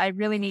air. Like I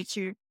really need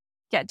to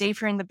get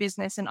deeper in the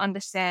business and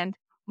understand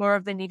more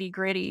of the nitty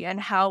gritty and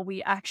how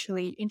we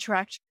actually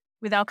interact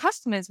with our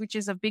customers, which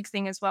is a big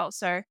thing as well.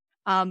 So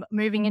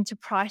moving into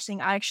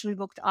pricing, I actually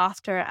looked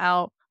after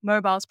our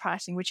mobiles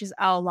pricing, which is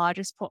our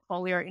largest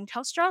portfolio in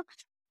Telstra.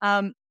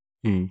 Um,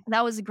 Mm.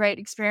 that was a great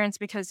experience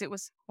because it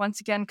was once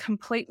again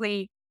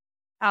completely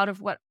out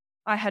of what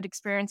I had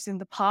experienced in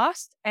the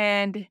past.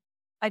 And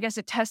I guess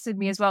it tested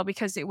me as well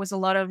because it was a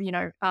lot of,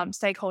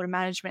 stakeholder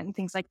management and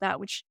things like that,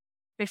 which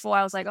before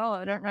I was like, oh,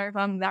 I don't know if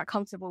I'm that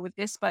comfortable with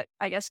this. But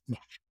I guess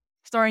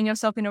throwing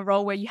yourself in a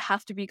role where you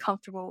have to be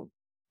comfortable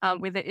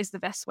with it is the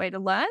best way to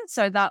learn.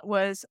 So that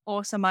was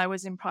awesome. I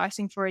was in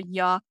pricing for a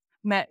year,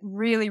 met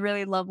really,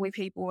 really lovely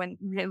people and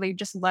really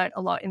just learned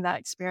a lot in that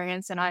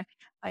experience. And I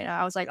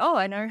was like, oh,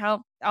 I know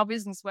how our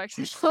business works,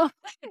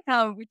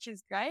 which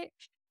is great.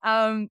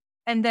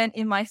 And then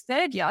in my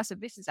third year, so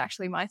this is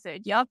actually my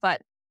third year,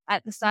 but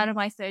at the start of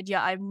my third year,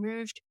 I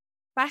moved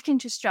back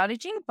into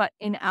strategy, but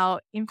in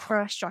our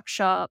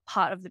infrastructure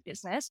part of the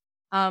business,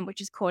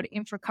 which is called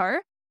InfraCo.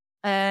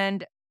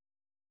 And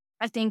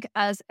I think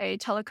as a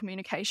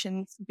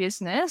telecommunications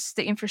business,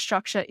 the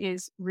infrastructure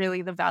is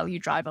really the value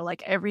driver.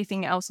 Like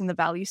everything else in the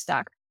value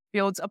stack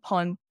builds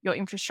upon your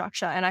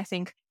infrastructure. And I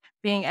think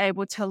being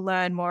able to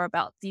learn more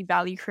about the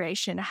value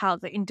creation, how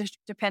the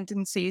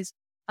interdependencies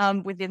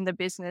within the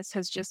business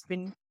has just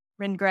been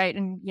great.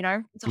 And,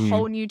 it's a Mm.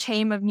 whole new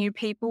team of new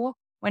people.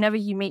 Whenever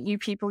you meet new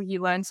people,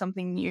 you learn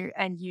something new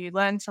and you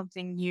learn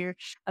something new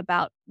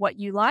about what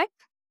you like.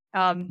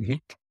 Um,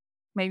 Mhm.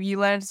 Maybe you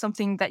learn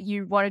something that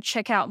you want to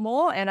check out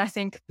more. And I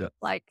think Yeah.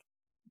 like,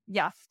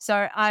 yeah.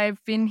 So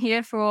I've been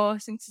here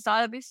since the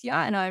start of this year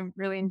and I'm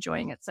really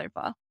enjoying it so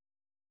far.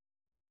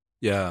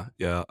 Yeah,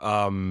 yeah.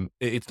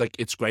 It's like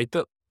it's great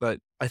that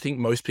I think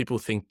most people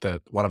think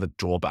that one of the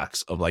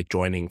drawbacks of like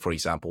joining, for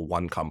example,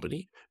 one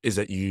company is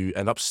that you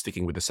end up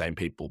sticking with the same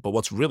people. But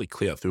what's really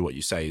clear through what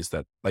you say is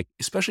that, like,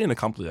 especially in a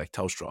company like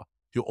Telstra,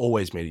 you're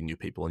always meeting new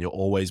people and you're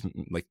always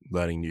like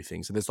learning new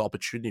things, and there's the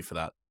opportunity for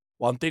that.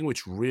 One thing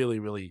which really,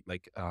 really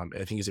like I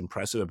think is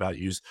impressive about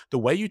you is the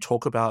way you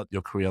talk about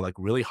your career. Like,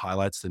 really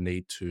highlights the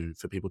need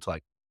for people to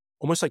like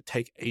almost like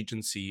take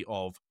agency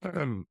of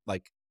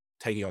like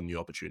taking on new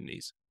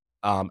opportunities.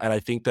 And I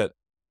think that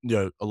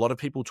a lot of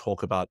people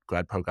talk about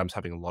grad programs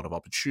having a lot of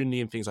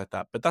opportunity and things like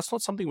that, but that's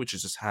not something which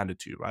is just handed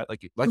to you, right?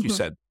 Like you Mhm.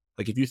 said,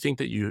 like if you think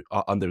that you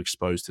are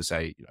underexposed to,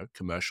 say,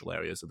 commercial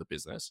areas of the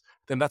business,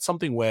 then that's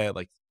something where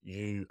like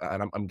and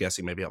I'm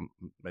guessing maybe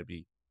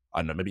I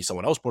don't know, maybe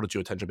someone else brought it to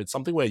your attention, but it's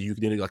something where you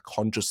can like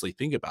consciously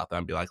think about that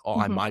and be like, oh,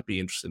 I Mhm. might be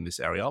interested in this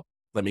area.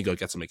 Let me go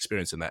get some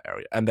experience in that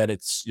area. And then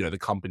it's, the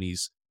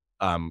company's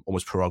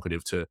almost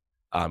prerogative to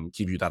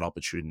give you that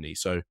opportunity.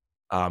 So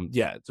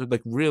yeah, so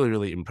like really,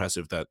 really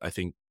impressive that I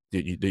think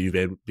that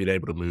you've been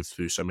able to move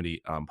through so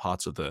many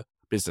parts of the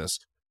business.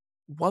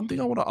 One thing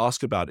I want to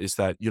ask about is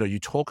that, you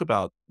talk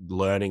about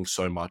learning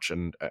so much,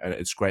 and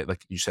it's great.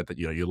 Like you said that,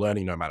 you're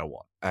learning no matter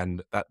what.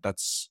 And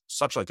that's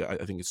such like, I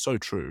think it's so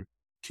true.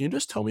 Can you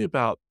just tell me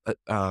about,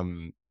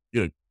 you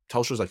know,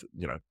 Telstra's like,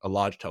 a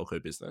large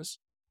telco business.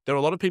 There are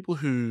a lot of people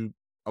who,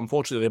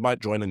 unfortunately, they might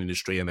join an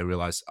industry and they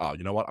realize, oh,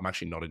 you know what? I'm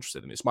actually not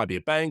interested in this. Might be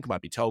a bank,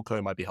 might be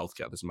telco, might be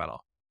healthcare, doesn't matter.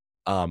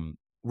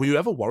 Were you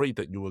ever worried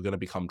that you were going to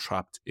become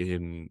trapped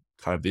in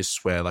kind of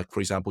this where, like, for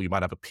example, you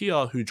might have a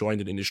peer who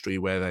joined an industry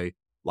where they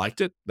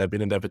liked it. They've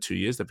been in there for 2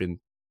 years. They've been,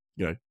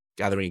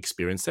 gathering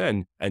experience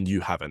there, and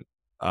you haven't.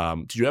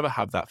 Did you ever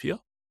have that fear?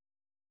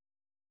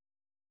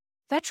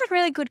 That's a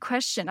really good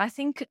question. I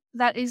think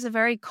that is a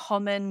very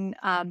common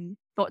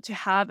thought to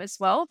have as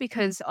well,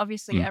 because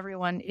obviously Mm.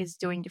 everyone is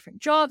doing different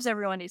jobs,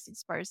 everyone is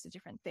exposed to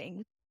different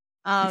things.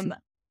 Um,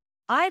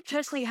 I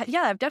personally,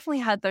 yeah, I've definitely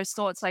had those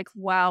thoughts like,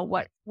 wow,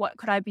 what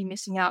could I be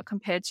missing out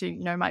compared to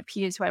my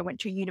peers who I went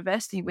to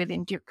university with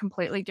in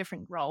completely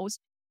different roles.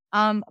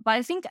 But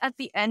I think at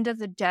the end of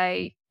the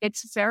day,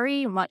 it's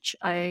very much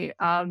a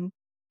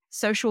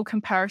social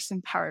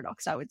comparison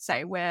paradox, I would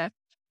say, where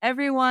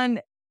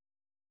everyone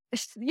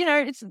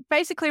it's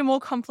basically a more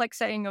complex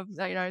saying of,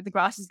 the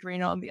grass is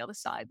greener on the other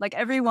side. Like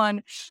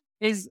everyone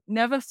is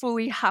never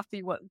fully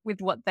happy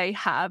with what they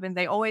have. And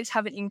they always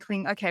have an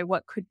inkling, okay,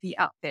 what could be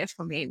out there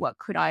for me? What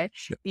could I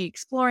Yeah. be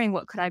exploring?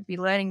 What could I be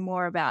learning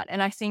more about?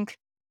 And I think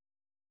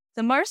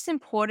the most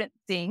important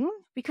thing,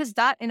 because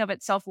that in of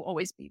itself will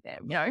always be there,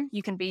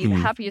 you can be the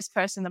Mm. happiest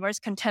person, the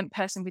most content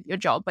person with your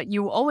job, but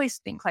you will always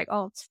think like,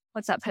 oh,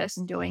 what's that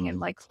person doing? And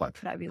like, what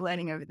could I be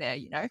learning over there?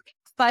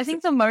 But I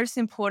think the most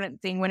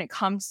important thing when it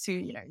comes to,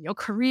 your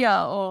career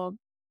or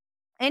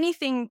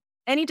anything,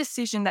 any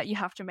decision that you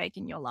have to make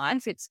in your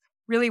life, it's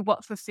really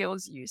what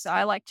fulfills you. So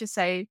I like to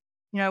say,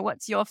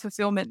 what's your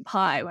fulfillment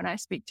pie when I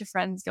speak to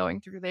friends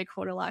going through their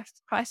quarter life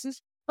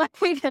crisis? Like,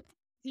 do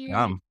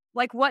you,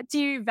 like, what do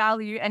you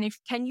value? And if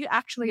can you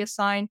actually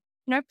assign,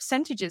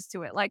 percentages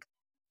to it? Like,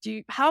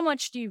 how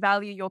much do you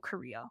value your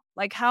career?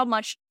 Like, how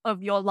much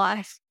of your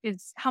life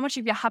how much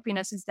of your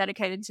happiness is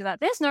dedicated to that?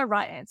 There's no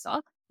right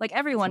answer. Like,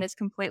 everyone is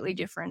completely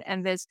different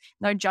and there's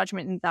no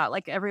judgment in that.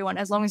 Like, everyone,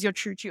 as long as you're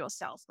true to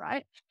yourself,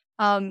 right?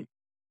 Um,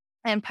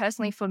 and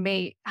personally for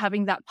me,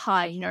 having that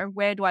pie,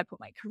 where do I put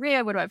my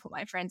career? Where do I put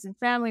my friends and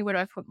family? Where do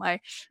I put my,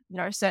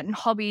 certain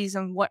hobbies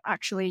and what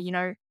actually,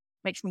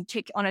 makes me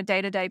tick on a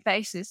day-to-day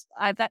basis?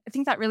 I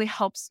think that really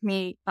helps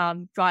me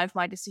drive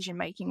my decision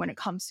making when it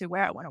comes to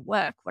where I want to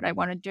work, what I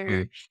want to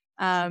do.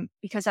 Mm.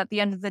 Because at the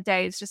end of the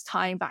day, it's just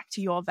tying back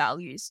to your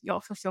values,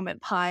 your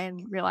fulfillment pie,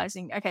 and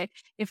realizing, okay,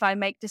 if I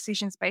make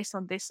decisions based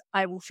on this,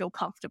 I will feel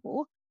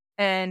comfortable.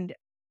 And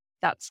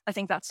I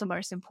think that's the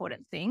most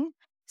important thing.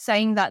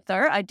 Saying that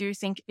though, I do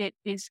think it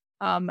is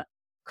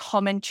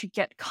common to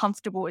get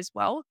comfortable as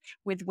well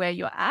with where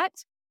you're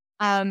at.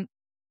 Um,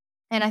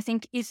 and I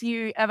think if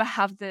you ever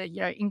have the,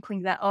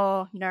 inkling that,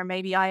 oh,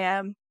 maybe I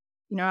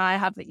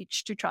have the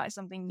itch to try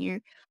something new,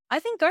 I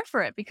think go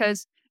for it,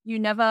 because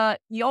you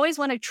always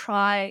want to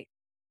try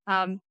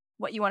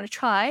what you want to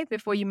try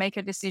before you make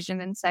a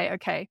decision and say,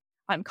 okay,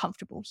 I'm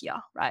comfortable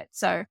here. Right.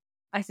 So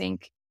I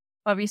think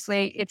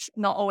obviously it's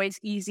not always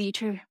easy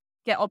to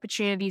get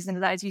opportunities.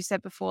 And as you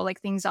said before,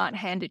 like things aren't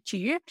handed to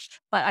you.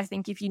 But I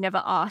think if you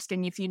never ask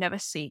and if you never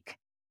seek,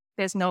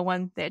 there's no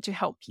one there to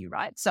help you,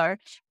 right? So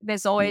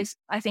there's always,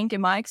 I think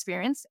in my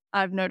experience,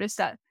 I've noticed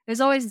that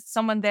there's always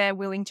someone there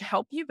willing to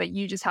help you, but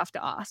you just have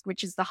to ask,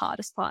 which is the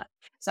hardest part.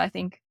 So I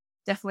think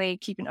definitely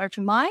keep an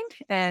open mind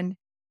and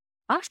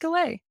ask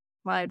away,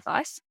 my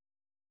advice.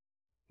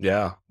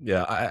 Yeah,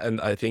 yeah,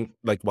 and I think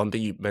like one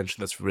thing you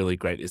mentioned that's really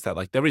great is that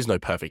like there is no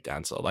perfect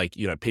answer. Like,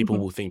 people Mhm.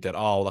 will think that,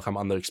 oh, like I'm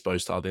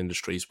underexposed to other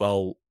industries.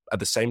 Well, at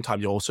the same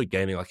time, you're also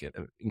gaining like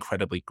an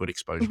incredibly good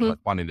exposure to Mhm. like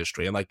one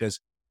industry, and like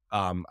there's,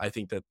 I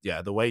think that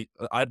yeah, the way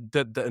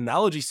the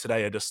analogies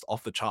today are just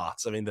off the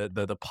charts. I mean,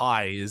 the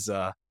pie is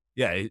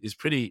yeah is The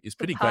pretty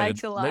great. pie And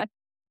to life.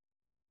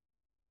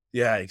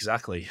 yeah,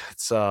 exactly.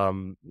 That's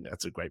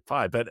a great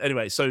pie. But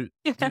anyway, so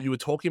you were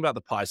talking about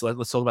the pie. So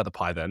let's talk about the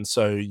pie then.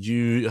 So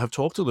you have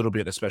talked a little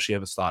bit, especially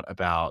at the start,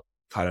 about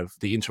kind of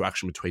the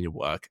interaction between your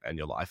work and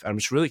your life. And I'm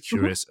just really Mhm.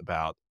 curious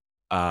about,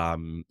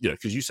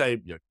 because you say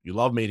you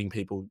love meeting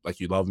people, like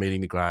you love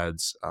meeting the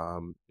grads,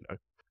 and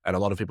a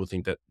lot of people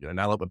think that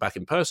now that we're back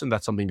in person,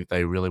 that's something that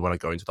they really want to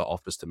go into the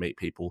office to meet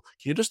people.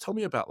 Can you just tell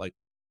me about like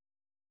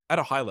at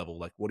a high level,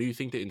 like what do you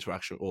think the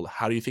interaction, or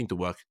how do you think the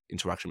work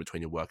interaction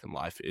between your work and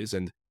life is,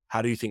 and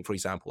how do you think, for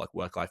example, like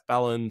work-life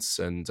balance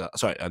and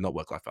not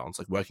work-life balance,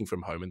 like working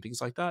from home and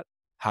things like that,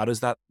 how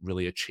does that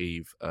really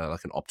achieve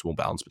like an optimal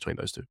balance between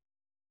those two?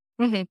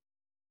 Mhm.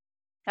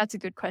 That's a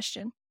good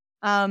question.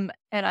 And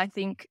I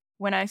think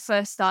when I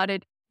first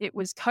started, it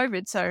was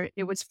COVID, so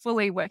it was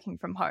fully working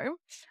from home.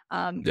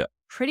 Yeah.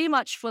 Pretty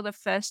much for the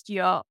first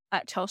year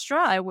at Telstra,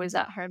 I was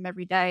at home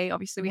every day.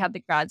 Obviously, we had the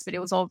grads, but it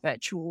was all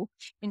virtual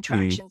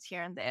Mm. interactions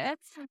here and there.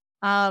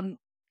 Um,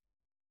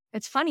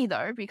 it's funny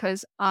though,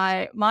 because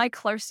my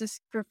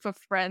closest group of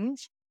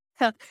friends,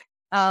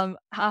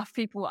 half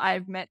people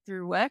I've met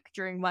through work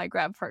during my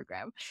grad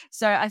program.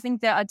 So I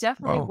think there are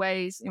definitely Wow.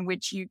 ways in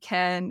which you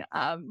can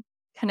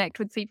connect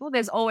with people.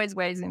 There's always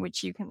ways in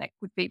which you connect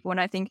with people. And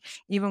I think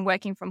even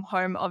working from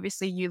home,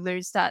 obviously you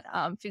lose that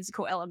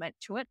physical element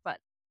to it. But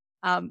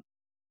um,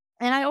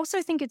 and I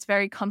also think it's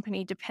very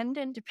company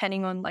dependent,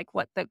 depending on like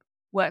what the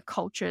work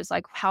culture is,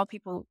 like how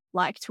people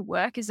like to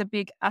work is a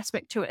big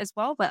aspect to it as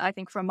well. But I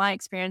think from my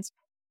experience,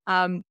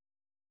 um,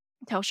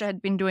 Telstra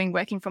had been doing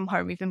working from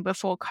home even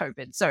before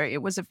COVID. So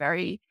it was a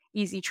very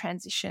easy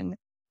transition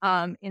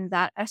in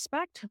that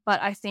aspect.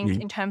 But I think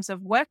Mm. in terms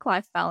of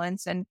work-life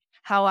balance and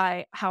how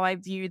I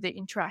view the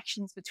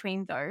interactions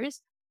between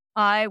those,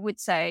 I would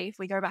say if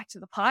we go back to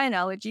the pie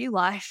analogy,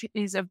 life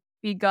is a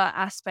bigger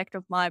aspect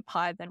of my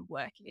pie than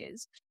work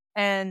is.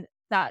 And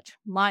that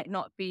might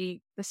not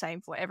be the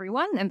same for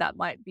everyone, and that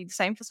might be the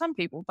same for some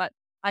people. But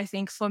I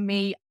think for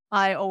me,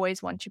 I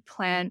always want to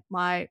plan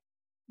my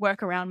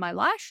work around my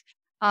life.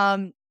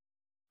 um,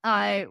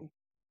 I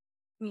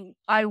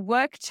I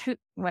work to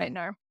wait,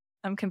 no,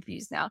 I'm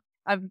confused now.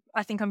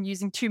 I think I'm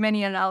using too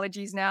many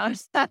analogies now.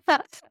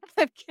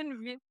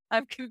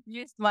 I've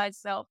confused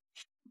myself.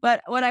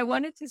 But what I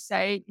wanted to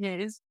say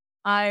is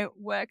I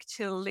work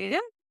to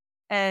live,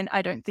 and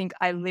I don't think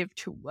I live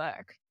to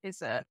work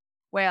is a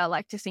way I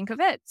like to think of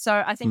it.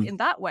 So I think Mm. in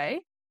that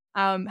way,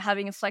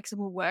 having a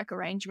flexible work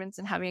arrangements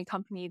and having a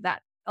company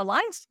that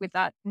aligns with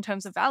that in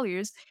terms of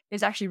values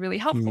is actually really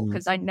helpful Mm.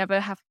 because I never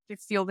have to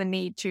feel the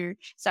need to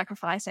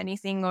sacrifice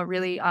anything or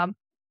really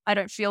I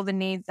don't feel the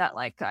need that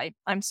like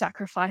I'm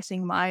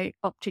sacrificing my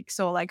optics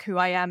or like who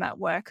I am at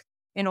work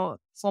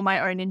for my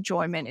own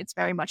enjoyment. It's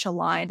very much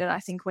aligned. And I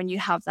think when you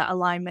have that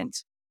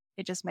alignment,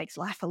 it just makes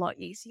life a lot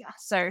easier.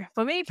 So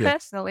for me Yeah.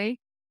 personally,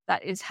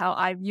 that is how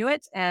I view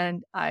it.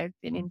 And I've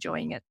been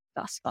enjoying it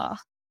thus far.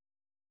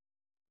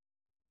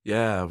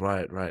 Yeah,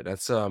 right, right.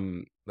 That's a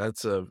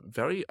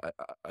very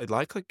I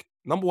like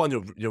number one,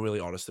 you're really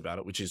honest about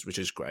it, which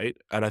is great.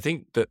 And I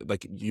think that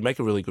like you make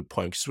a really good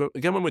point because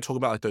again, when we're talking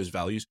about like those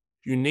values,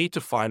 you need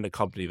to find a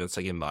company that's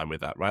like in line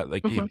with that, right?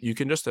 Like Hmm. you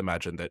can just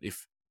imagine that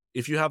if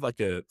you have like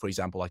a, for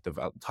example, like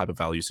the type of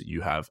values that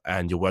you have,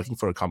 and you're working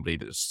for a company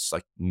that's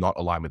like not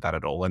aligned with that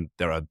at all, and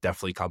there are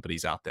definitely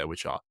companies out there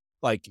which are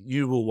like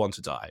you will want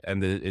to die,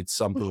 and it's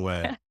something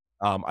where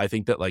I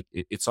think that like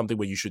it's something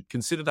where you should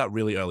consider that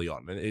really early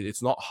on, and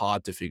it's not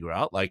hard to figure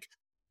out. Like,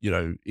 you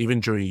know, even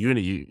during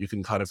uni, you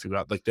can kind of figure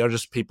out like there are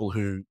just people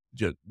who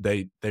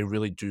they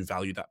really do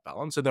value that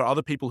balance, and there are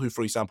other people who,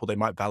 for example, they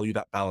might value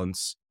that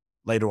balance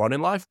later on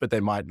in life, but they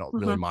might not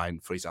really Hmm.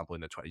 mind, for example,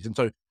 in their 20s. And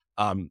so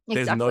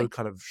there's no Exactly.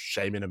 kind of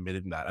shame in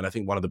admitting that. And I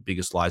think one of the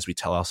biggest lies we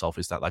tell ourselves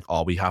is that like,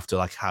 oh, we have to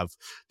like have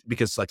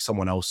because like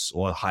someone else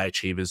or high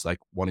achievers like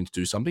wanting to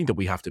do something that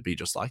we have to be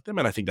just like them.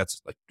 And I think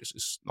that's like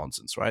just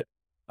nonsense, right?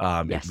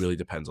 It Yes. really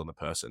depends on the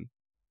person.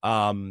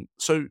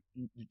 So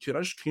can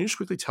you just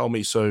quickly tell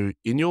me, so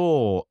in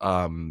your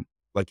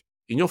like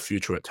in your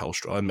future at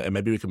Telstra, and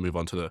maybe we can move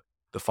on to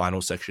the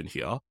final section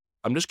here.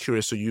 I'm just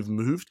curious. So you've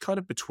moved kind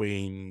of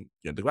between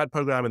the grad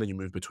program, and then you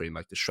moved between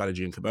like the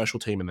strategy and commercial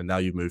team, and then now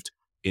you've moved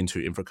into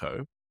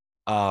InfraCo.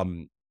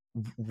 Um,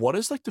 what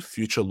does like the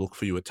future look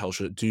for you at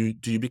Telstra? Do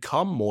you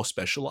become more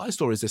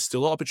specialized, or is there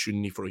still an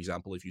opportunity? For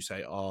example, if you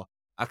say, "Oh,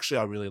 actually,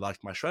 I really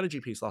liked my strategy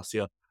piece last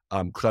year.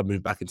 Could I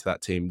move back into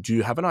that team?" Do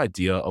you have an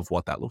idea of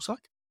what that looks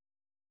like?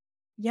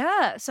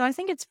 Yeah. So I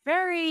think it's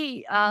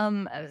very,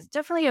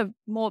 definitely a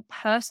more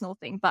personal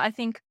thing. But I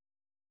think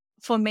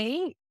for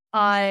me,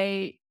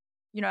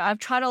 I've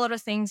tried a lot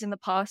of things in the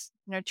past,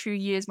 2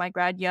 years, my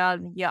grad year,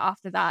 and the year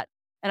after that.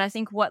 And I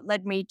think what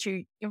led me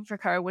to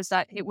Infraco was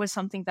that it was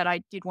something that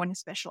I did want to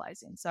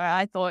specialize in. So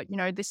I thought,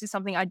 this is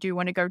something I do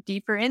want to go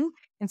deeper in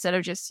instead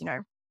of just,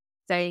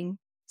 staying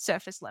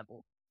surface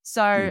level.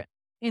 Mm. So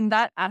in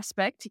that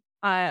aspect,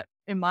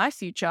 in my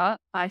future,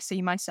 I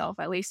see myself,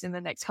 at least in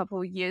the next couple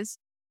of years,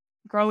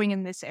 growing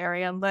in this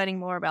area and learning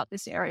more about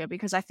this area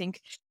because I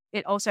think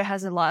it also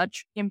has a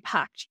large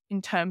impact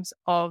in terms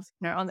of,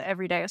 on the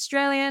everyday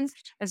Australians,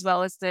 as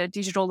well as the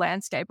digital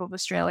landscape of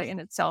Australia in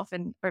itself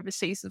and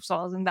overseas as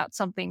well. And that's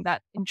something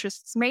that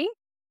interests me.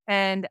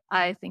 And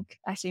I think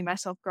I see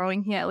myself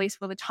growing here, at least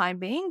for the time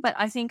being. But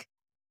I think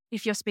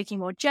if you're speaking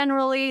more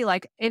generally,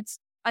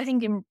 I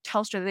think in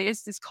Telstra, there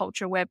is this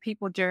culture where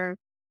people do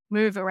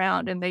move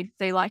around and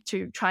they like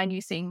to try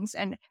new things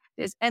and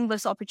there's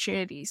endless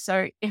opportunities.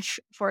 So if,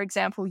 for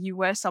example, you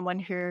were someone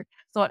who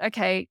thought,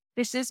 okay,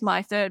 this is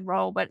my third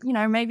role, but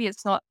maybe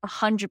it's not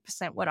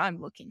 100% what I'm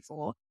looking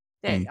for,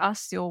 there Mm. are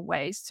still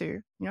ways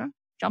to,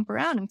 jump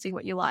around and see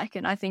what you like.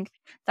 And I think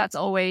that's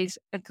always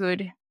a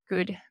good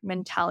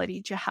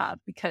mentality to have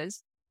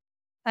because,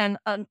 and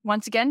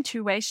once again,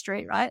 two-way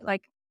street, right?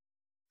 Like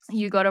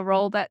you got a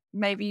role that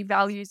maybe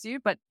values you,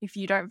 but if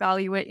you don't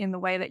value it in the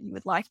way that you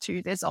would like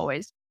to, there's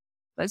always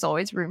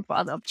room for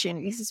other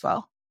opportunities as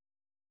well.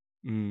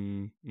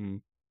 Mm,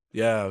 mm.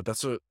 Yeah,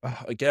 that's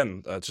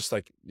again, just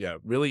like, yeah,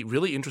 really,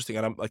 really interesting.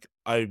 And I'm like,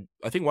 I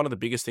think one of the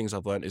biggest things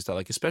I've learned is that,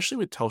 like, especially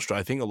with Telstra,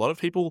 I think a lot of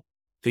people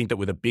think that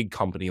with a big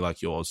company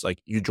like yours, like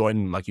you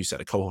join, like you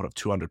said, a cohort of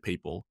 200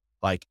 people,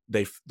 like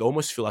they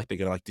almost feel like they're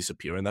gonna like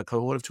disappear in that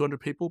cohort of 200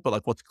 people. But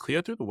like, what's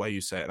clear through the way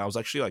you say it, and I was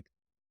actually like,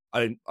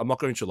 I'm not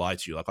going to lie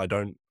to you. Like,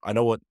 I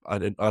know what I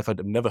didn't, like,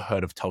 I'd never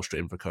heard of Telstra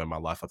InfraCo in my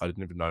life. Like, I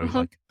didn't even know Mhm.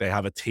 like they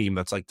have a team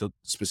that's like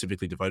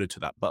specifically devoted to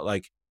that. But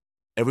like,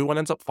 everyone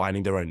ends up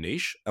finding their own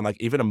niche. And like,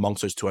 even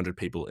amongst those 200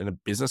 people in a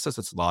business that's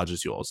as large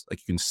as yours, like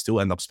you can still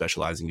end up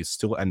specializing. You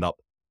still end up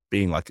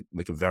being like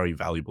a very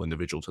valuable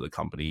individual to the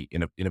company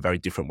in a very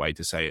different way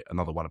to say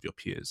another one of your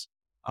peers.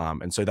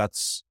 And so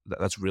that's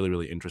really,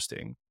 really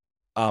interesting.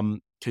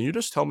 Can you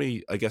just tell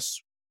me, I guess,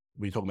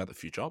 when you're talking about the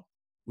future,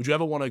 would you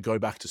ever want to go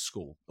back to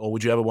school, or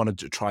would you ever want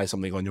to try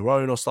something on your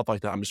own or stuff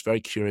like that? I'm just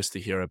very curious to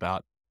hear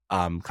about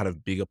kind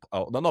of bigger,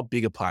 not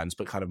bigger plans,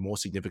 but kind of more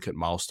significant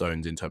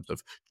milestones in terms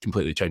of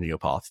completely changing your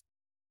path.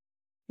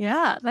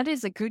 Yeah, that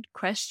is a good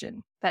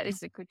question. That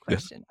is a good Yeah.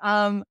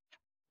 question.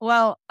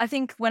 Well, I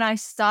think when I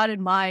started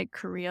my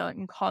career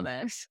in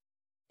commerce,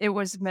 it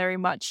was very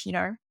much,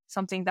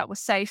 something that was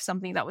safe,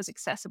 something that was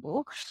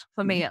accessible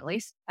for me Mhm. at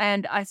least.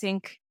 And I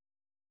think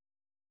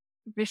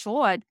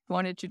before I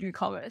wanted to do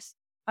commerce,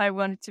 I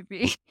wanted to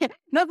be,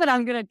 not that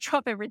I'm going to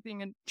drop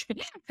everything and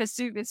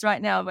pursue this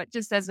right now, but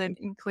just as an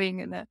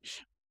inkling and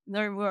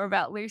know more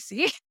about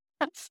Lucy.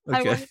 Okay.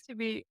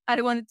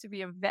 I wanted to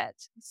be a vet.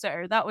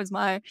 So that was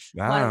my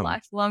Damn.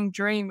 lifelong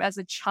dream as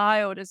a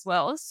child as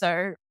well.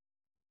 So,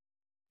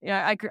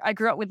 I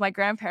grew up with my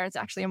grandparents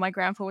actually, and my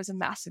grandpa was a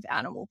massive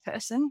animal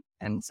person.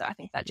 And so I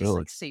think that just Really?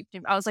 like seeped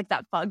in. I was like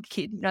that bug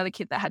kid, the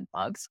kid that had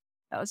bugs.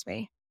 That was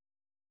me.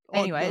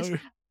 Oh Anyways, no.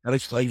 That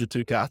explains the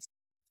two cats.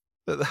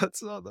 But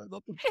that's not the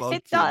bug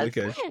it kid. does.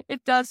 Okay.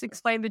 It does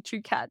explain the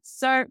two cats.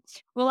 So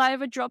will I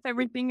ever drop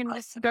everything and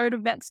just go to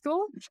vet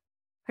school?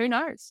 Who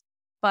knows?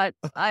 But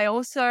I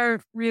also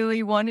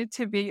really wanted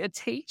to be a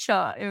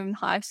teacher in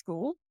high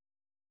school,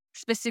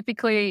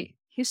 specifically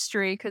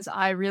history, because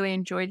I really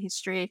enjoyed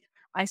history.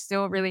 I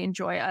still really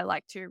enjoy it. I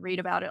like to read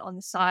about it on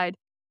the side.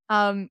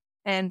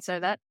 And so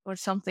that was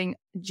something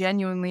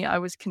genuinely I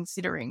was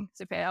considering.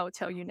 So fair, I will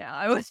tell you now,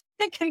 I was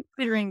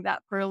considering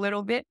that for a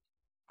little bit.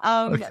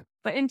 Okay.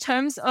 But in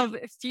terms of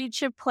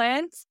future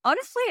plans,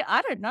 honestly,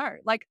 I don't know.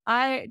 Like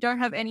I don't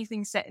have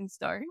anything set in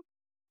stone.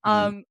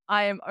 Mm.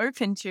 I am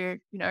open to,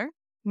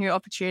 new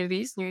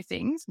opportunities, new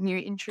things, new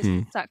interests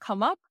Hmm. that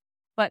come up.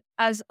 But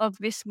as of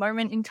this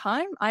moment in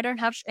time, I don't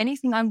have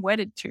anything I'm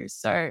wedded to.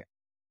 So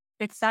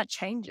if that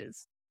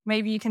changes,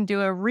 maybe you can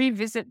do a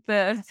revisit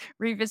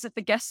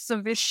the guests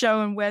of this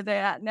show and where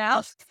they're at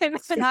now, and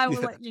then I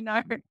will Yeah. let you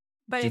know.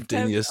 But in 15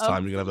 terms years of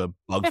time, you're gonna have a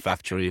bug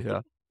factory.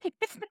 Yeah.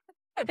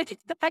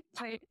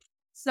 exactly.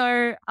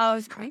 So I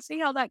was going to see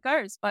how that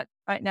goes. But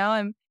right now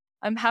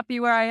I'm happy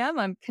where I am.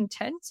 I'm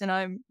content and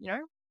I'm,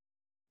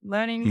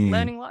 learning Mm.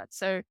 learning lots.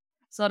 So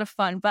it's a lot of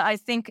fun. But I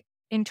think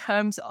in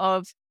terms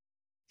of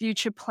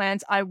future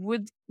plans, I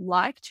would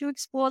like to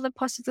explore the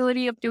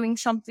possibility of doing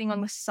something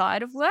on the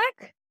side of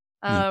work.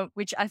 Mm.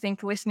 Which I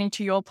think listening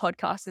to your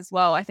podcast as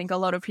well, I think a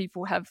lot of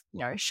people have,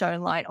 shown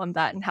light on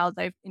that and how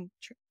they've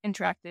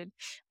interacted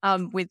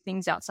with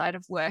things outside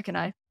of work. And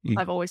Mm.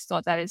 I've always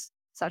thought that is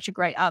such a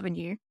great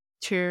avenue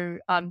to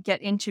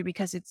get into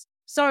because it's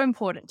so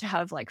important to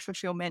have like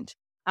fulfillment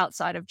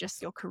outside of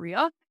just your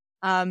career.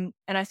 And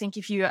I think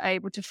if you are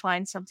able to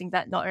find something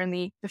that not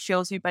only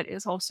fulfills you, but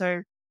is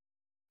also,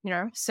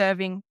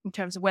 serving in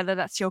terms of whether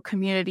that's your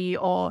community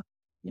or,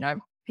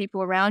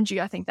 people around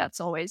you, I think that's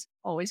always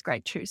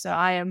great too. So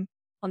I am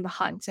on the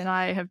hunt and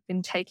I have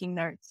been taking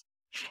notes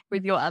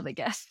with your other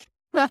guests.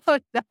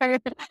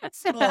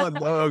 So, Oh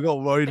no, I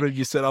got worried when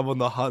you said I'm on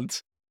the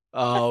hunt.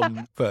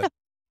 But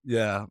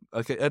yeah,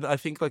 okay. And I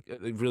think like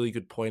a really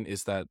good point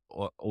is that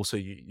also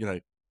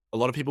a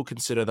lot of people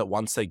consider that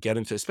once they get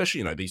into,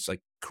 especially these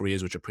like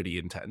careers which are pretty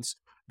intense,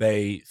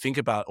 they think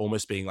about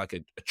almost being like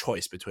a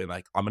choice between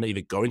like I'm gonna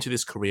either go into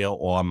this career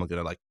or I'm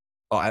gonna like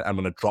I'm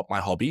gonna drop my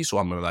hobby, so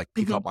I'm gonna like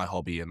pick Mhm. up my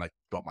hobby and like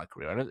drop my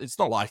career. And it's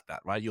not like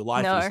that, right? Your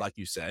life is No, like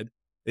you said,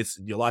 it's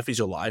your life is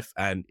your life,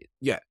 and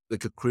yeah,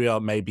 like a career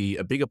may be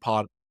a bigger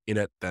part in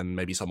it than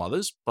maybe some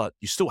others, but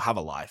you still have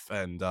a life.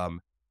 And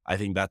I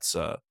think that's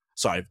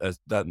sorry,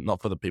 that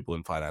not for the people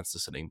in finance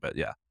listening, but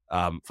yeah,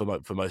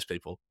 for most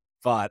people.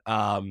 But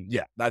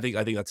yeah, I think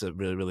that's a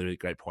really, really, really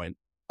great point.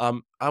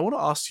 I want to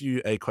ask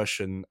you a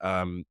question,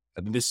 and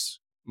this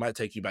might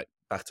take you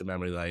back to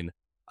memory lane,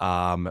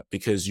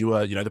 because you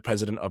were the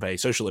president of a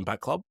social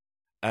impact club.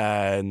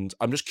 And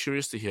I'm just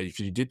curious to hear, because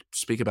you did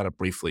speak about it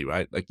briefly,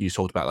 right? Like you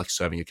talked about like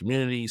serving your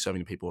community, serving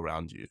the people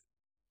around you.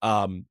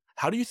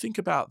 How do you think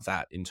about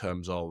that in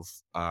terms of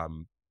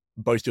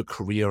both your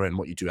career and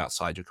what you do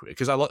outside your career.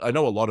 Because I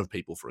know a lot of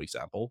people, for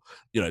example,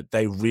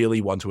 they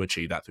really want to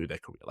achieve that through their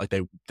career. Like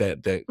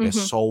their Hmm.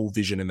 sole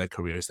vision in their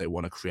career is they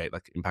want to create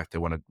like impact. They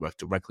want to work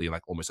directly in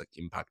like almost like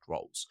impact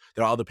roles.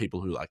 There are other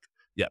people who like,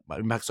 yeah, my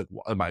impact's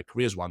like my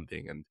career is one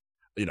thing, and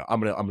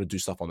I'm gonna do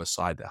stuff on the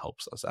side that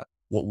helps us. That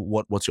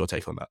what's your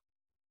take on that?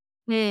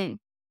 Mm,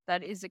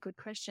 that is a good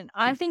question.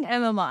 I think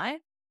MMI,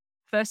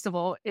 first of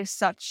all, is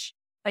such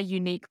a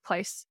unique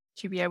place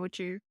to be able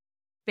to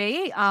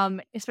be,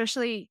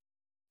 especially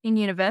in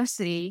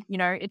university.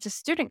 It's a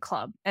student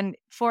club. And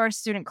for a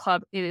student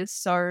club, it is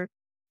so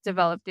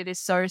developed, it is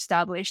so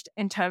established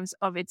in terms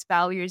of its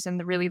values and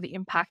the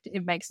impact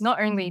it makes,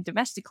 not only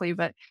domestically,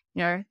 but,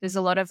 there's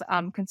a lot of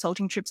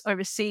consulting trips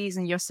overseas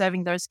and you're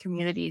serving those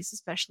communities,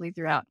 especially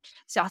throughout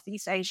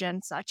Southeast Asia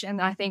and such.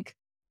 And I think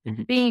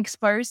Mhm. being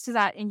exposed to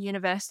that in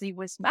university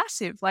was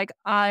massive.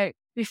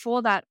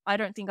 Before that, I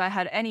don't think I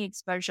had any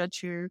exposure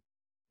to,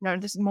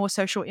 this more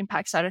social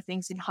impact side of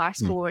things in high Mm.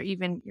 school or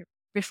even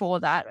before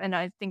that. And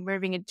I think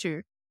moving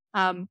into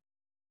um,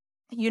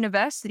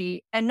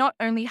 university and not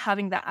only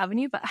having that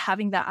avenue, but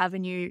having that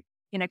avenue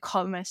in a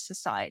commerce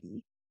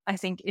society, I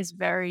think is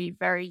very,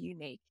 very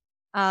unique.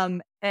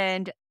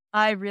 And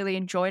I really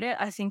enjoyed it.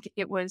 I think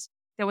there was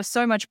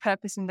so much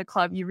purpose in the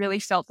club. You really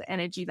felt the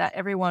energy that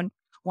everyone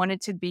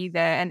wanted to be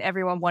there and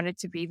everyone wanted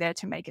to be there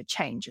to make a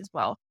change as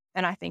well.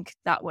 And I think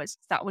that was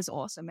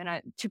awesome.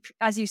 And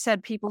as you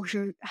said, people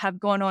who have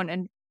gone on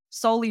and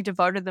solely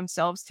devoted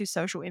themselves to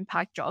social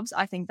impact jobs,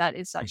 I think that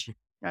is such,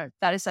 Mhm.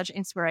 that is such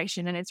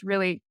inspiration. And it's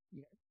really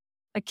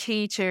a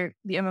key to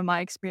the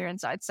MMI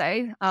experience, I'd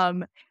say.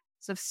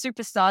 So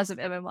superstars of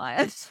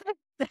MMI.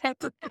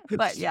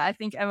 But yeah, I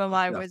think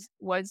MMI Yeah.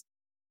 was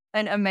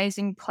an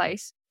amazing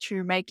place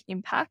to make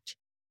impact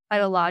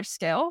at a large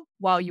scale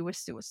while you were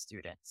still a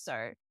student.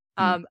 So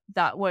Mm.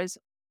 that was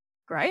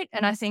great.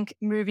 And I think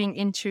moving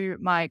into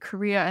my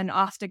career and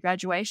after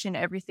graduation,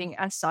 everything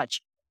as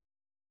such,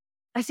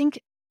 I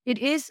think it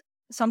is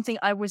something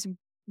I was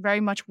very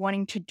much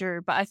wanting to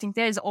do, but I think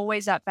there's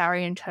always that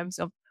barrier in terms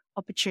of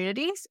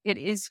opportunities. It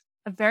is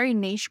a very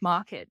niche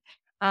market.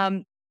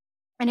 Um,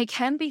 and it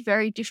can be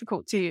very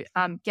difficult to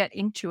get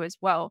into as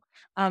well.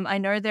 I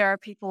know there are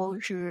people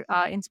who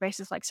are in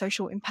spaces like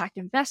social impact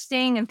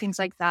investing and things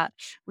like that,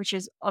 which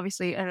is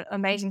obviously an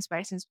amazing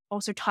space and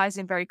also ties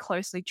in very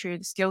closely to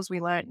the skills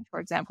we learn, for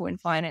example, in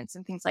finance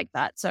and things like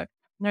that. So,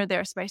 there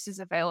are spaces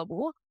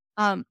available.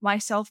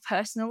 Myself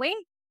personally,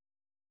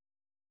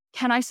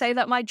 can I say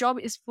that my job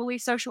is fully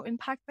social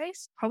impact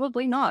based?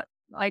 Probably not.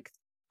 Like,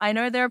 I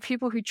know there are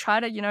people who try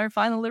to,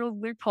 find the little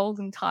loopholes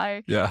and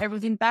tie Yeah.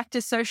 everything back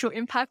to social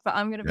impact, but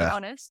I'm going to be Yeah.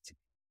 honest.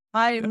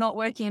 I am Yeah. not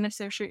working in a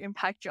social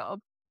impact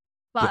job,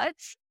 Yep. but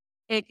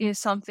it is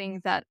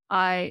something that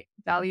I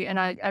value and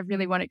I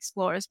really want to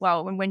explore as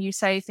well. And when you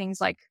say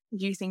things like,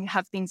 do you think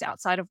have things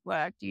outside of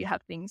work? Do you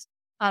have things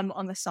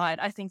on the side?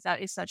 I think that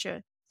is such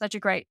a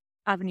great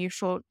avenue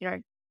for,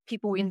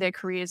 people in their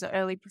careers or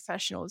early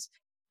professionals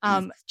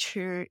Mm.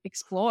 to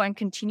explore and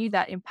continue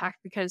that impact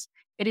because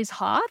it is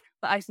hard,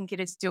 but I think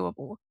it is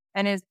doable.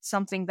 And it's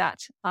something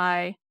that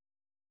I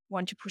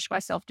want to push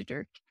myself to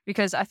do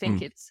because I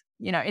think Mm.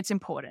 it's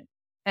important.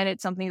 And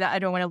it's something that I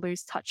don't want to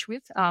lose touch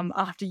with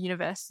after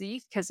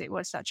university because it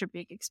was such a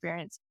big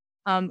experience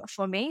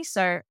for me.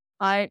 So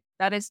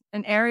that is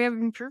an area of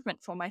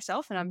improvement for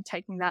myself and I'm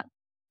taking that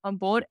on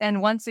board.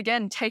 And once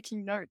again,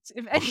 taking notes.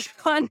 If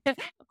anyone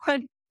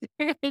wants to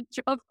do a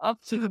job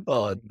option.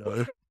 Oh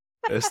no.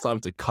 It's time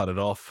to cut it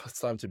off. It's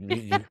time to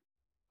mute you.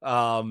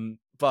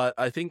 But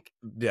I think,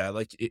 yeah,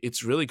 like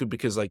it's really good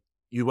because like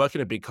you work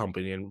in a big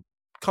company and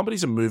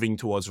companies are moving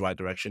towards the right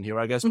direction here,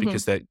 I guess, Mhm.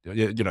 because they're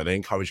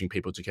encouraging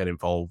people to get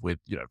involved with,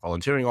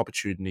 volunteering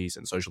opportunities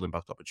and social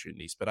impact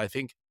opportunities. But I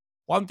think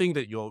one thing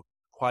that you're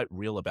quite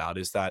real about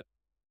is that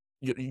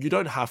you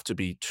don't have to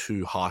be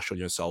too harsh on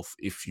yourself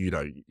if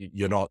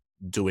you're not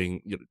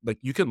doing like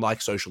you can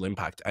like social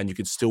impact and you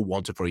can still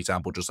want to, for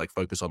example, just like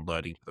focus on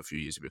learning for the few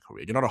years of your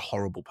career. You're not a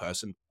horrible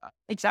person,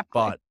 Exactly.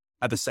 but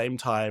at the same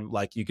time,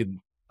 like you can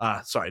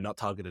sorry, not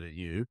targeted at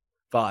you,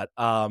 but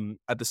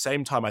at the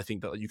same time, I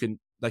think that you can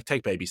like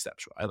take baby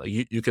steps, right? Like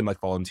you can like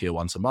volunteer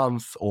once a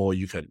month, or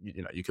you can,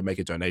 you can make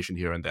a donation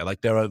here and there.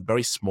 Like there are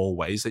very small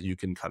ways that you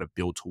can kind of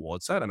build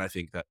towards that. And I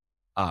think that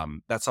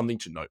that's something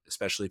to note,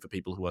 especially for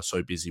people who are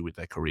so busy with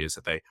their careers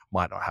that they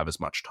might not have as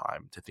much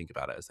time to think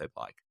about it as they'd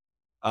like.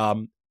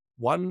 Um,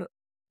 one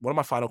one of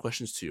my final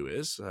questions to you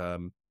is,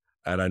 and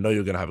I know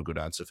you're going to have a good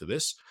answer for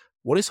this.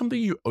 What is something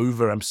you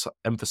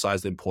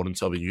emphasize the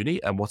importance of in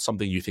uni, and what's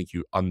something you think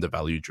you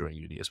undervalue during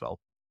uni as well?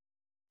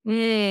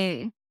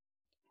 Mm,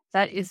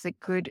 that is a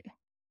good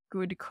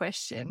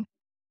question,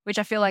 which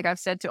I feel like I've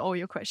said to all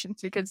your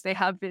questions because they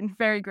have been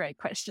very great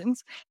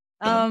questions.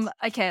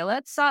 Okay,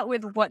 let's start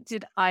with what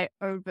did I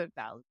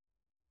overvalue?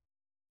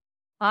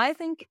 I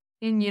think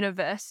in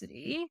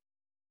university,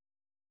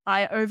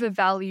 I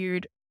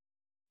overvalued,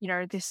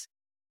 this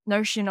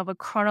notion of a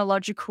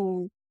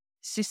chronological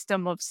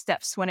system of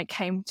steps when it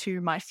came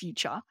to my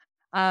future.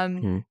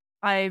 Um, Mm.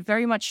 I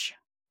very much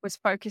was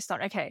focused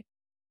on, okay,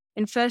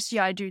 in first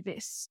year I do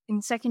this,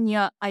 in second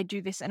year I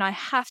do this, and I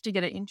have to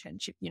get an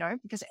internship,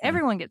 because Mm.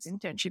 everyone gets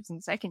internships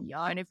in second year,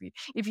 and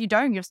if you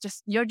don't,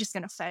 you're just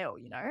going to fail,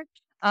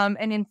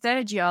 and in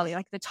third year,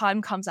 like the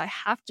time comes, I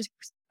have to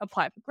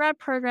apply for grad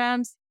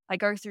programs. I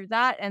go through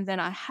that, and then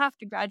I have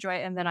to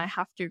graduate, and then I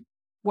have to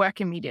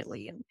work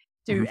immediately and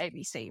do Mhm.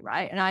 ABC,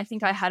 right? And I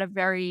think I had a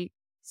very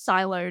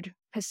siloed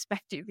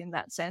perspective in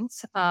that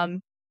sense.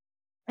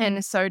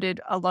 And so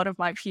did a lot of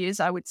my peers,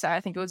 I would say.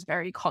 I think it was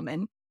very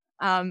common.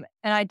 And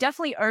I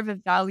definitely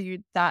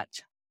overvalued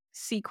that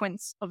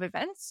sequence of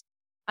events.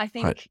 I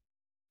Right. think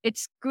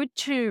it's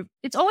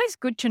always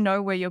good to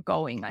know where you're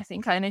going, I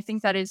think. And I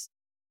think that is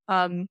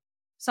um,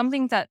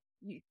 something that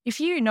if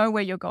you know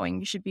where you're going,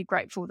 you should be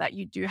grateful that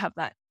you do have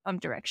that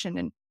direction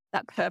and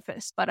that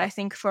purpose. But I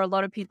think for a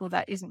lot of people,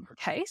 that isn't the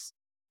case.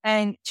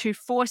 And to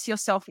force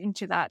yourself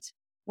into that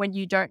when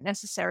you don't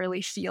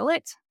necessarily feel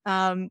it,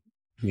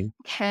 Mhm.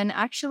 can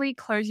actually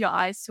close your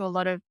eyes to a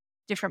lot of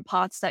different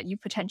paths that you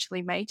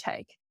potentially may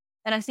take.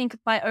 And I think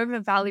by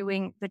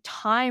overvaluing the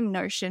time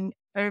notion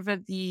over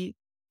the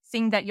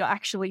thing that you're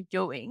actually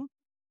doing,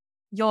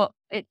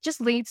 it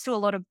just leads to a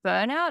lot of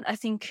burnout. I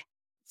think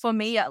for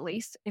me, at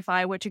least, if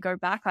I were to go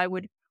back, I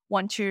would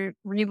want to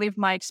relive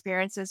my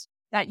experiences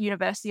at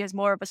university as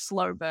more of a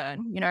slow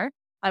burn.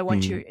 I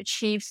want Mm. to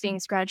achieve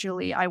things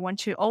gradually. I want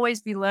to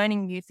always be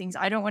learning new things.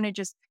 I don't want to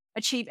just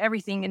achieve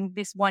everything in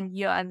this one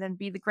year and then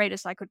be the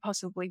greatest I could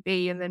possibly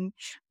be. And then,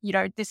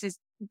 this is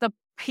the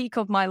peak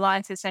of my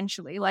life,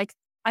 essentially. Like,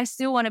 I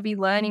still want to be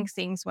learning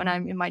things when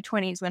I'm in my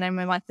 20s, when I'm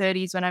in my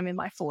 30s, when I'm in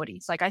my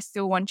 40s. Like, I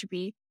still want to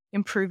be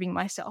improving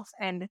myself.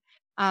 And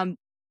um,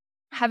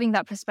 having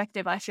that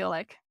perspective, I feel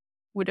like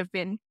would have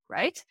been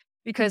great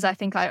because I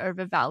think I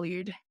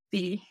overvalued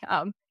the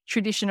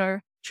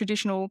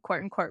traditional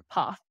quote unquote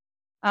path.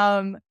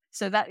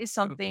 So that is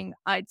something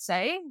I'd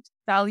say: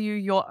 value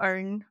your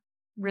own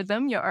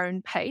rhythm, your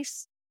own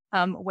pace,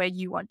 where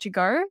you want to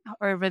go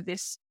over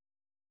this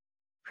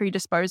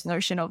predisposed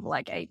notion of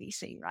like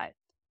ABC, right?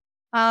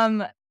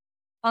 Um,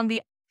 on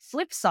the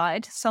flip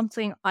side,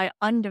 something I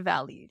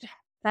undervalued.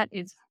 That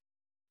is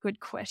good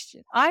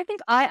question. I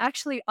think I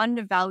actually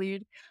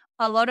undervalued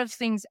a lot of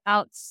things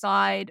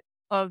outside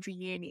of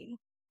uni.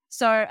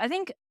 So I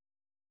think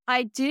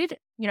I did,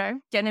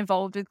 get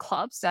involved with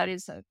clubs. That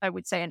is, I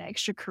would say, an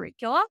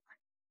extracurricular.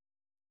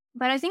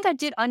 But I think I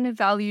did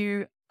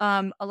undervalue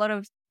a lot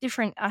of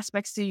different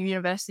aspects to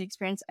university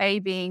experience. A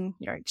being,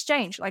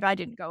 exchange. Like, I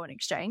didn't go on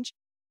exchange.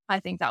 I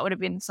think that would have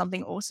been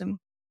something awesome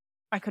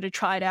I could have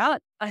tried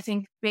out. I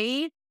think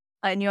B,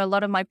 I knew a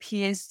lot of my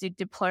peers did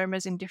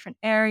diplomas in different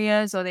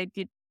areas, or they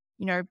did,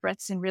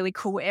 breadths in really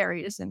cool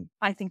areas. And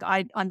I think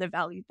I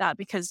undervalued that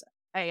because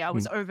A, I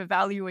was Mm.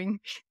 overvaluing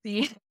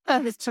the,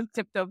 the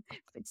concept of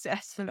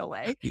success in a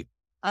way. Yeah.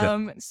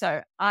 Yeah.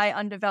 So I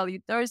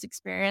undervalued those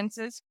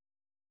experiences.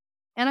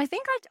 And I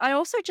think I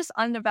also just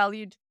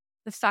undervalued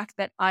the fact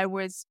that I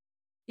was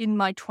in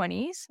my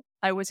 20s.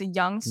 I was a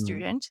young Mm.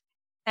 student.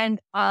 And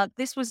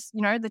this was,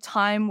 the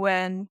time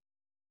when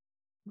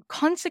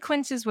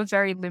consequences were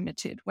very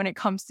limited when it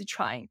comes to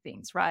trying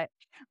things, right?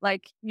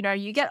 Like,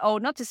 you get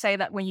old, not to say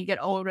that when you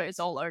get older, it's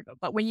all over,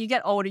 but when you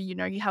get older, you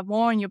have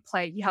more on your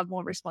plate, you have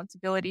more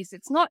responsibilities.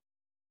 It's not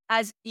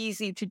as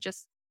easy to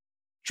just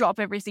drop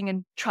everything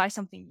and try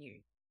something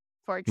new,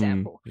 for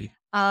Mm. example.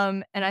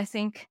 And I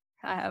think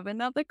I have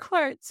another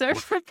quote, so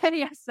prepare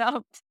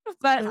yourself.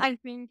 But I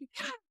think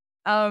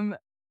um,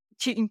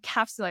 to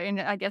encapsulate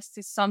and I guess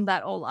to sum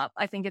that all up,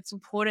 I think it's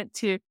important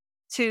to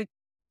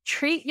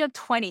treat your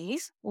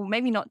 20s, or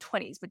maybe not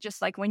 20s, but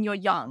just like when you're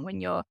young,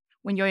 when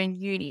you're in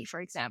uni,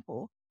 for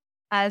example,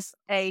 as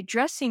a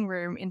dressing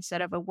room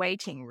instead of a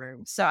waiting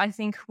room. So I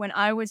think when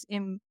I was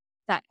in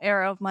that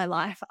era of my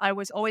life, I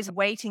was always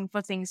waiting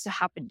for things to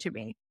happen to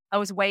me. I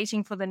was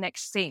waiting for the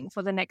next thing,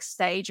 for the next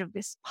stage of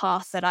this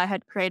path that I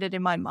had created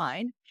in my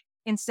mind,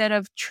 instead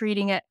of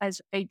treating it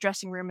as a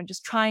dressing room and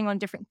just trying on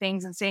different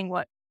things and seeing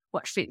what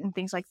fit and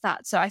things like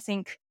that. So I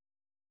think,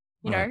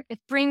 Right. it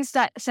brings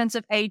that sense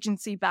of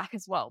agency back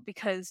as well,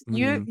 because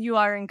you Mm. you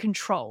are in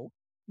control.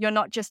 You're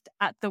not just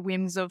at the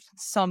whims of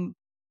some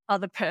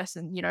other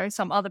person,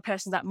 some other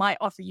person that might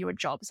offer you a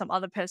job, some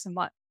other person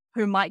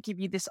who might give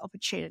you this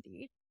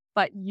opportunity,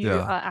 but you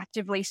Yeah. are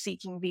actively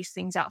seeking these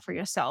things out for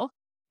yourself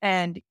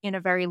and in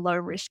a very low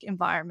risk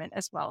environment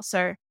as well.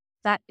 So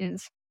that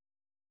is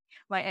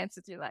my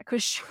answer to that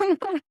question.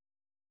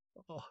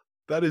 Oh,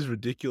 that is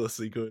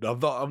ridiculously good. I'm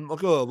not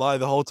gonna lie,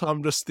 the whole time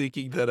I'm just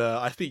thinking that,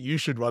 I think you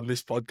should run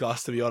this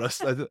podcast, to be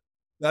honest.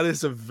 That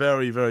is a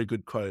very, very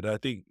good quote. I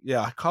think,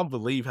 yeah, I can't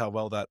believe how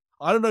well that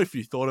I don't know if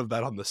you thought of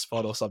that on the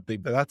spot or something,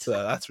 but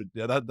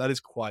yeah, that is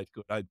quite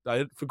good.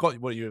 I forgot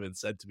what you even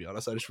said, to be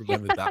honest. I just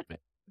remembered that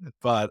bit.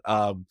 But,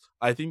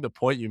 I think the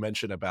point you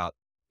mentioned about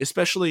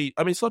especially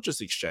I mean, it's not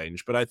just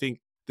exchange, but I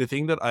think the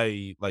thing that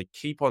I, like,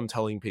 keep on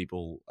telling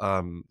people,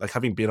 like,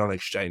 having been on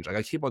exchange, like,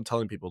 I keep on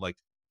telling people, like,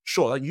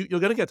 sure, like, you're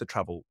gonna get to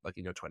travel, like,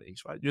 in your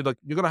 20s, right? You're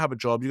gonna have a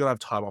job, you're gonna have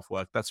time off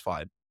work, that's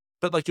fine.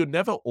 But, like, you're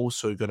never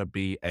also gonna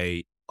be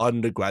a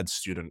undergrad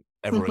student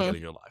ever Mhm. again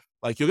in your life.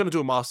 Like, you're going to do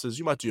a master's,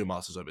 you might do your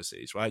master's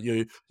overseas, right?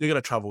 You're going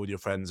to travel with your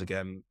friends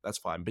again. That's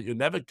fine. But you're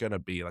never going to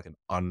be like an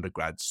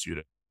undergrad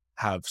student,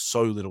 have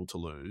so little to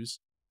lose.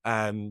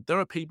 And there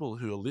are people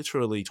who are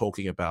literally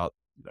talking about,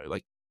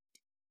 like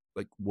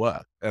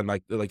work and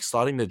like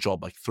starting their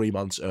job like 3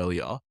 months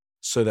earlier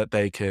so that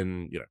they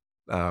can,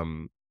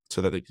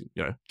 so that they can,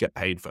 get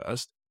paid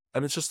first.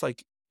 And it's just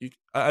like,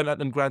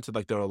 and granted,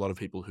 like there are a lot of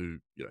people who,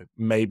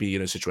 may be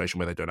in a situation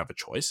where they don't have a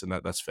choice, and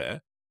that's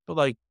fair. But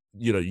like,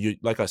 you,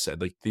 like I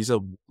said, like these are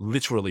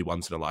literally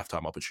once in a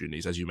lifetime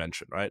opportunities, as you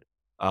mentioned, right?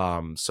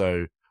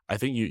 So I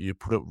think you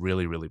put it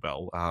really, really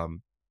well.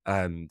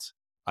 And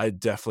I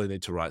definitely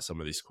need to write some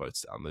of these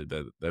quotes down.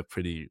 They're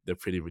pretty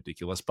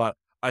ridiculous. But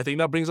I think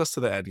that brings us to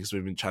the end because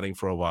we've been chatting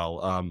for a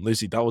while.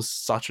 Lucy, that was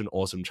such an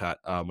awesome chat.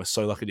 We're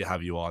so lucky to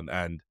have you on.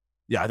 And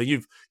yeah, I think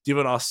you've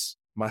given us,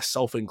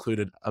 myself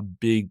included, a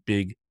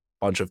big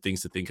bunch of things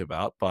to think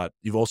about, but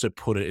you've also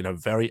put it in a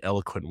very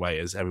eloquent way,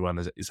 as everyone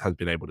has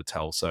been able to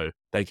tell. So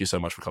thank you so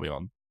much for coming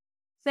on.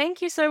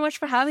 Thank you so much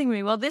for having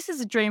me. Well, this is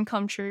a dream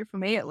come true for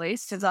me, at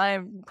least, because I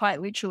am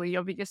quite literally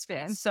your biggest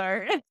fan.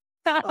 So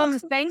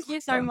thank you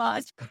so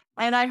much.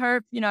 And I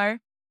hope,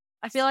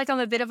 I feel like I'm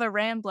a bit of a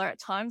rambler at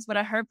times, but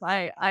I hope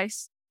I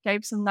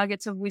gave some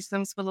nuggets of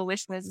wisdoms for the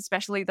listeners,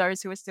 especially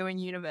those who are still in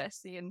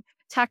university and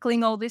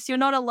tackling all this. You're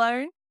not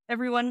alone.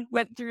 Everyone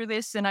went through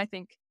this, and I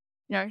think,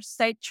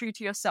 stay true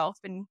to yourself,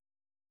 and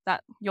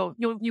that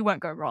you won't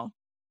go wrong.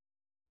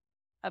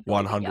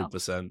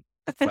 100%.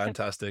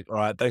 Fantastic. All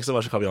right. Thanks so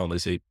much for coming on,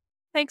 Lucy.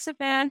 Thanks,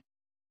 Afan.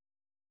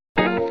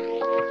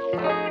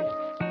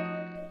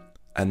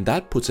 And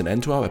that puts an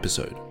end to our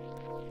episode.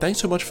 Thanks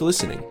so much for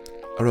listening.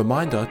 A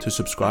reminder to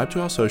subscribe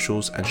to our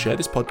socials and share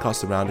this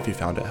podcast around if you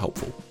found it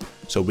helpful,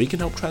 so we can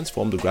help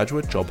transform the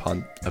graduate job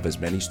hunt of as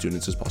many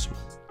students as possible.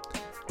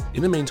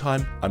 In the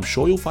meantime, I'm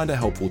sure you'll find it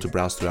helpful to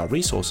browse through our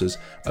resources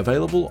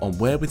available on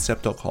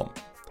wherewithsep.com.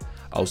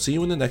 I'll see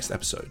you in the next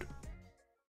episode.